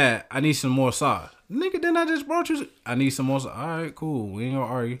 Dad, I need some more socks. Nigga, then I just brought you. I need some more socks. All right, cool. We ain't gonna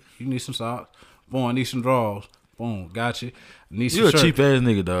argue. You need some socks. Boom, I need some drawers. Boom, got you. I need some You a shirt. cheap ass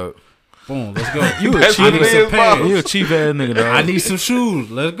nigga, dog. Boom, let's go. You a cheap ass nigga, dog. I need some shoes.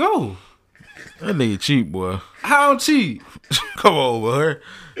 Let's go. That nigga cheap, boy. How cheap? Come on, boy.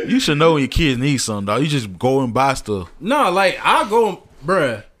 You should know when your kids need something, dog. You just go and buy stuff. No, like I go,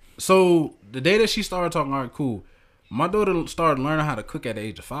 bruh. So the day that she started talking, all right, cool. My daughter started learning how to cook at the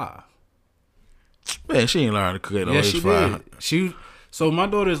age of 5. Man, she ain't learning how to cook at the age of 5. So my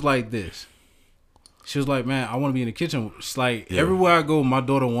daughter's like this. She was like, man, I want to be in the kitchen. It's like everywhere I go, my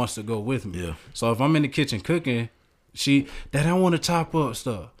daughter wants to go with me. Yeah. So if I'm in the kitchen cooking, Dad, I want to chop up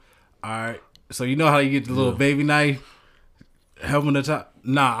stuff. All right. So you know how you get the little baby knife, helping to chop.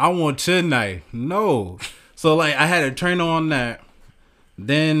 Nah, I want your knife. No. So like I had to train her on that.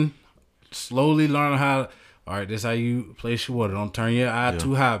 Then slowly learn how. All right, this how you place your water. Don't turn your eye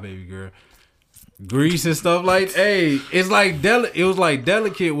too high, baby girl. Grease and stuff like, hey, it's like it was like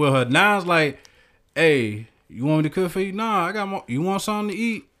delicate with her. Now it's like, hey, you want me to cook for you? Nah, I got more. You want something to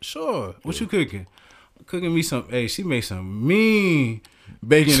eat? Sure. What you cooking? I'm cooking me some. Hey, she makes some mean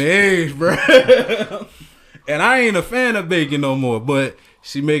bacon and eggs, bro. And I ain't a fan of bacon no more, but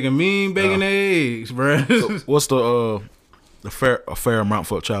she making mean bacon and eggs, bro. So what's the fair amount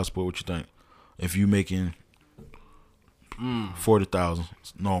for child support? What you think? If you making 40,000,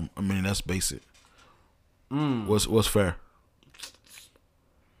 no, I mean that's basic. What's fair?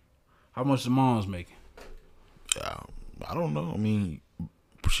 How much the mom's making? I don't know. I mean,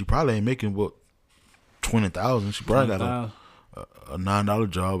 she probably ain't making what 20,000. She probably got a $9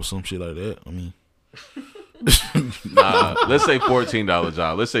 job or some shit like that. I mean, nah, let's say $14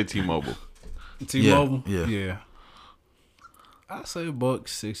 job. Let's say T-Mobile. T-Mobile, yeah. I say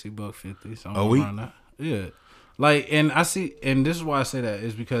 $160, $150, something a week. around that. Yeah, like, and I see, and this is why I say that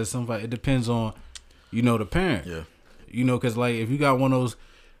is because somebody, it depends on, the parent. Yeah, because like if you got one of those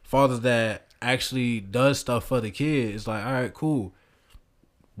fathers that actually does stuff for the kid, it's like, all right, cool.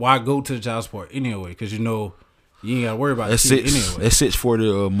 Why go to the child support anyway? Because you ain't gotta worry about that's the kid anyway. anyway. That's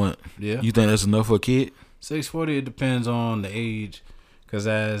 $640 a month. Yeah, you think that's enough for a kid? $640. It depends on the age, because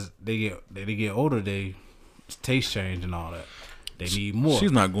as they get older, they taste change and all that. They need more.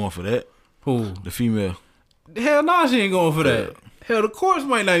 She's not going for that. Who? The female. Hell no, she ain't going for that. Hell, the courts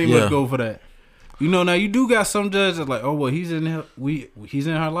might not even go for that. Now you do got some judges that's like, oh well, he's in her life.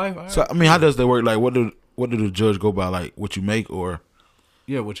 All right. So I mean, how does that work? Like, what do the judge go by? Like, what you make or?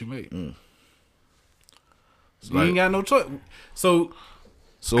 Yeah, what you make. You ain't got no choice. So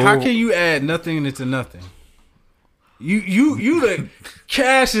how can you add nothing into nothing? You the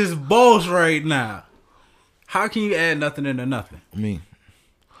cash is boss right now. How can you add nothing into nothing? I mean,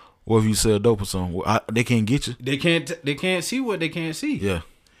 what if you sell dope or something? They can't get you. They can't see what they can't see. Yeah.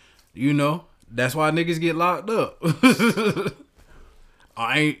 That's why niggas get locked up.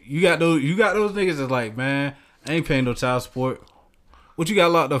 You got those niggas that's like, man, I ain't paying no child support. What you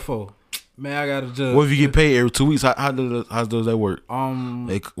got locked up for? Man, I got a judge. What if you get paid every 2 weeks? How does that work?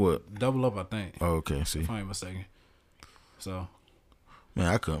 What? Double up, I think. Oh, okay. See, if I ain't mistaken. So, man,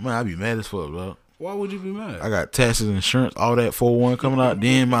 I'd be mad as fuck, bro. Why would you be mad? I got taxes, insurance, all that 401 coming out.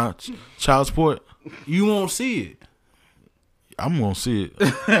 Then my child support. You won't see it. I'm gonna see it.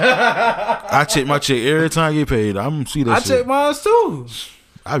 I check my check every time I get paid. I'm gonna see that shit. I check mine too.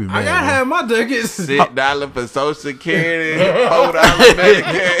 I be mad. I gotta have my ducats. $6 for Social Security, $4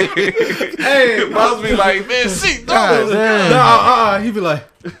 Medicaid. Hey, must be like, man, $6. Nah, he be like,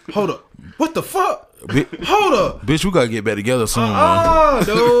 hold up, what the fuck? Hold up, bitch, we gotta get back together soon. No,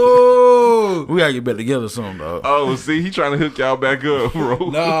 we gotta get back together soon, dog. Oh, see, he trying to hook y'all back up,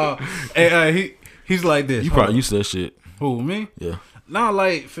 bro. Nah, hey, he's like this. You probably used to that shit. Who, me? Yeah. Nah,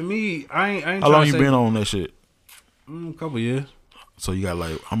 like for me, I ain't. How long you been on that shit? A couple years. So you got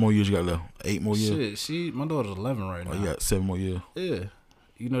like how more years you got left? 8 more years. Shit, my daughter's 11 right now. You got 7 more years. Yeah,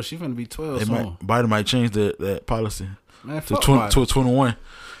 she finna be 12 soon. Biden might change that policy. Man, to 21.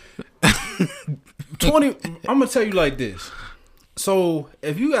 20. I'm gonna tell you like this. So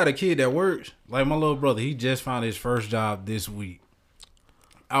if you got a kid that works, like my little brother, he just found his first job this week.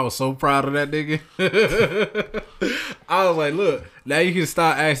 I was so proud of that nigga. I was like, look, now you can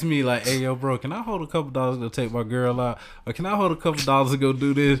start asking me like, hey, yo, bro, can I hold a couple dollars to go take my girl out? Or can I hold a couple dollars to go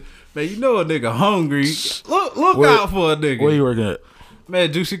do this? Man, you know a nigga hungry. Look out for a nigga. Where you working at?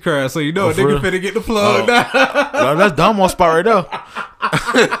 Man, Juicy Crab. So you know a nigga finna get the plug now. Well, that's Domo spot right there.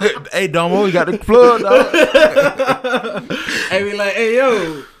 Hey, Domo, you got the plug, dog. Hey, be like, hey,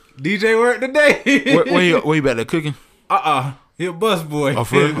 yo, DJ work today. Where you back there cooking? He a bus boy. Oh,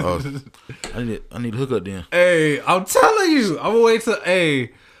 for real? Oh, I need to hook up then. Hey, I'm telling you, I'm gonna wait till.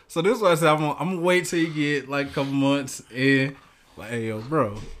 Hey, so this is what I said. I'm gonna wait till you get like a couple months in. Like, hey, yo,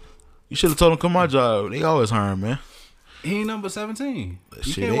 bro, you should have told him come my job. They always hiring, man. He ain't number 17. You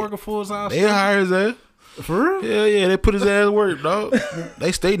Shit, can't work a full time. They hire his ass. For real? Yeah. They put his ass to work, dog.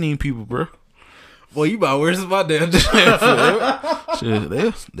 They stay needing people, bro. Boy, you about where's my damn job? Shit,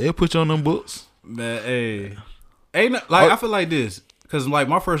 they'll put you on them books. Man, hey. Ain't I feel like this because like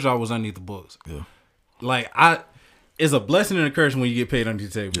my first job was underneath the books. Yeah, like it's a blessing and a curse when you get paid under your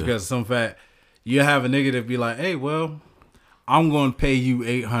table because some fact you have a nigga that be like, hey, well, I'm going to pay you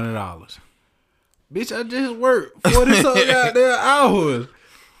 $800, Bitch, I just worked 40 something goddamn hours.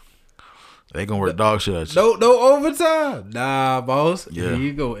 They gonna work dog shit at you. No overtime. Nah, boss. Yeah. Here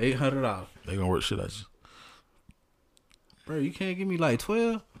you go, $800. They gonna work shit at you. Bro, you can't give me like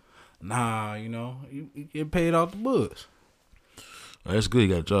 12? Nah, you get paid off the books. That's good. You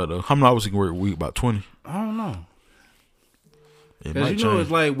got a job though. How many hours you can work a week? About 20. I don't know. It Because might you know, change.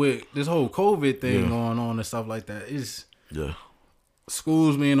 it's like with this whole COVID thing Yeah. going on and stuff like that. It's Yeah.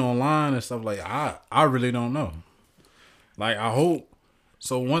 schools being online and stuff like I really don't know. Like, I hope.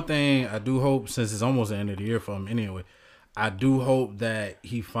 So one thing I do hope, since it's almost the end of the year for him anyway, I do hope that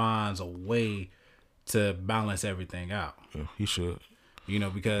he finds a way to balance everything out. Yeah, he should.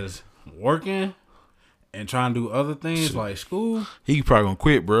 Because working and trying to do other things like school. He probably gonna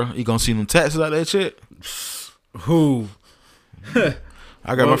quit, bro. He gonna see them taxes out that shit. Who?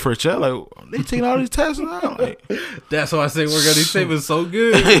 I got my first check. Like, they taking all these taxes out. Like, That's why I say working on these tables so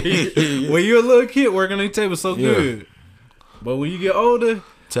good. When you're a little kid, working on these tables so Yeah. good. But when you get older,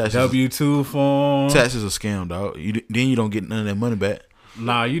 taxes. W-2 form. Taxes a scam, dog. Then you don't get none of that money back.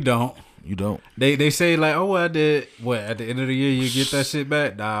 Nah, you don't. You don't. They say like, oh, I did what at the end of the year you get that shit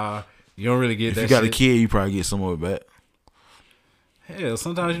back. Nah, you don't really get If that. you got shit. a kid, you probably get some of it back. Hell,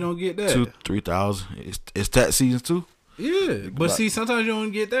 sometimes you don't get that. 2,000-3,000. It's tax season too. Yeah, but see, sometimes you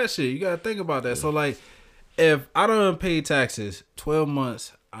don't get that shit. You gotta think about that. So like, if I don't pay taxes 12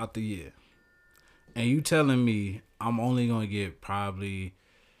 months out the year, and you telling me I'm only gonna get probably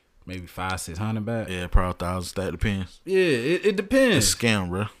maybe 500-600 back. Yeah, probably 1,000. That depends. Yeah, it depends. It's a scam,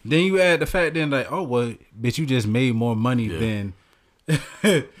 bro. Then you add the fact then like, oh well, bitch, you just made more money than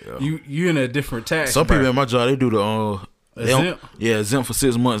you in a different tax. Some people bracket. in my job, they do the they don't- Exempt? yeah, exempt for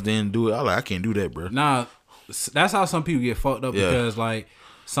 6 months, then do it. I can't do that, bro. Nah, that's how some people get fucked up Yeah. because like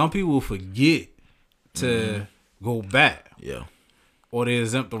some people forget to go back Yeah, or they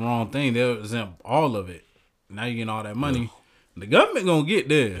exempt the wrong thing. They'll exempt all of it. Now you getting all that money. The government gonna get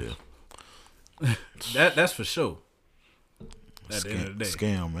there. That's for sure. At the end of the day,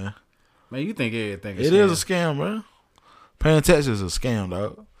 scam, man. man, you think everything is It is a scam, bro. Paying taxes is a scam,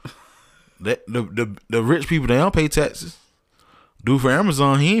 dog. That the rich people, they don't pay taxes. Dude for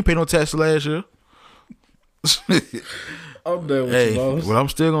Amazon, he ain't pay no taxes last year. I'm done with Hey, you, boss. well, I'm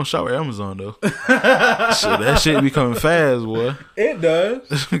still gonna shop at Amazon though. So that shit be coming fast, boy. It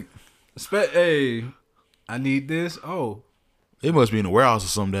does. Hey, I need this. Oh, It must be in the warehouse or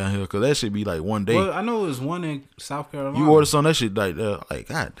something down here, cause that shit be like one day. well, I know there's one in South Carolina. You order some that shit like that, like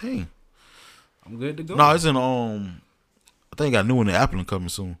god dang. I'm good to go. No, it's in I think got a new one in Appleton coming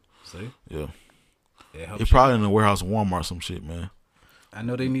soon. See, Yeah, it helps it's you. probably in the warehouse of Walmart or some shit, man. I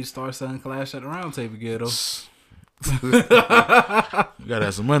know they need to start selling Clash at the Round Table Ghetto. You gotta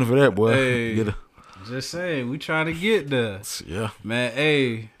have some money for that, boy. Hey. Get a, Just saying, we trying to get there, yeah, man.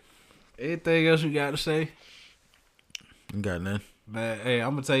 Hey, anything else you got to say, you got nothing. man? Hey,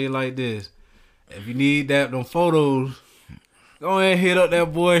 I'm gonna tell you like this: if you need them photos, go ahead and hit up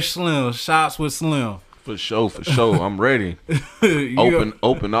that boy Slim. Shots with Slim. For sure. I'm ready. You-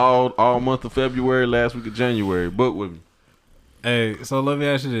 Open all month of February, last week of January. Book with me. Hey, so let me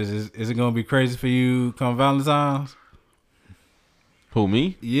ask you this: is it gonna be crazy for you come Valentine's? Who,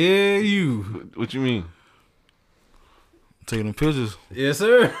 me? Yeah, you. What you mean? Taking them pictures. Yes,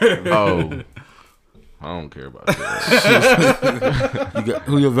 sir. Oh, I don't care about that. You got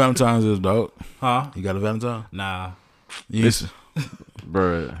who your Valentine's is, dog? Huh? You got a Valentine? Nah. You used to-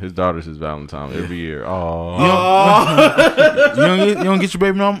 Bruh, his daughter's his Valentine every year. Oh, you don't get your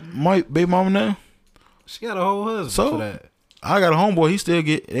baby mama now? She got a whole husband So? for that. I got a homeboy. He still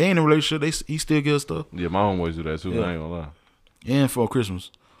get. They ain't in a relationship. He still get stuff. yeah, my homeboys do that too. Yeah. I ain't gonna lie. And for Christmas.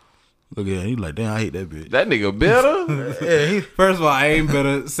 Look at him. He like, damn, I hate that bitch. That nigga better. Yeah, he. First of all, I ain't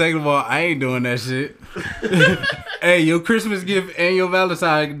better. Second of all, I ain't doing that shit. Hey, your Christmas gift and your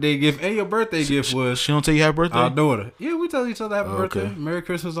Valentine's Day gift and your birthday gift was She don't tell you happy birthday. our daughter. Yeah, we tell each other happy Okay. birthday, Merry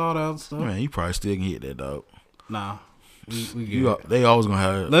Christmas, all that other stuff. Man, you probably still can hit that, dog. Nah, we good. They always gonna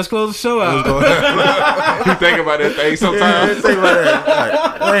have. Let's close the show out. You think about that thing sometimes. Think about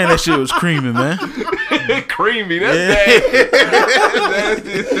that. Like, man, that shit was creamy, man. Creamy. That's bad.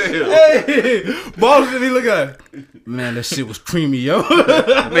 Hey, boss, did he look at? Man, that shit was creamy, yo.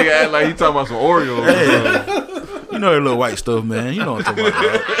 Nigga act like he talking about some Oreos. You know that little white stuff, man. You know what I'm talking about.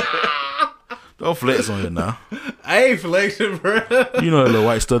 Dog. Don't flex on it now. I ain't flexing, bro. You know that little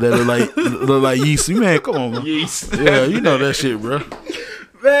white stuff that look like yeast. Man, come on, man. Yeast. Yeah, you know that shit, bro.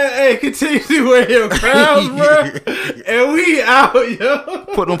 Man, hey, continue to wear your crowns, bro. And we out, yo.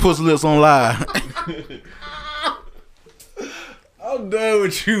 Put them pussy lips on live. I'm done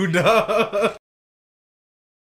with you, dog.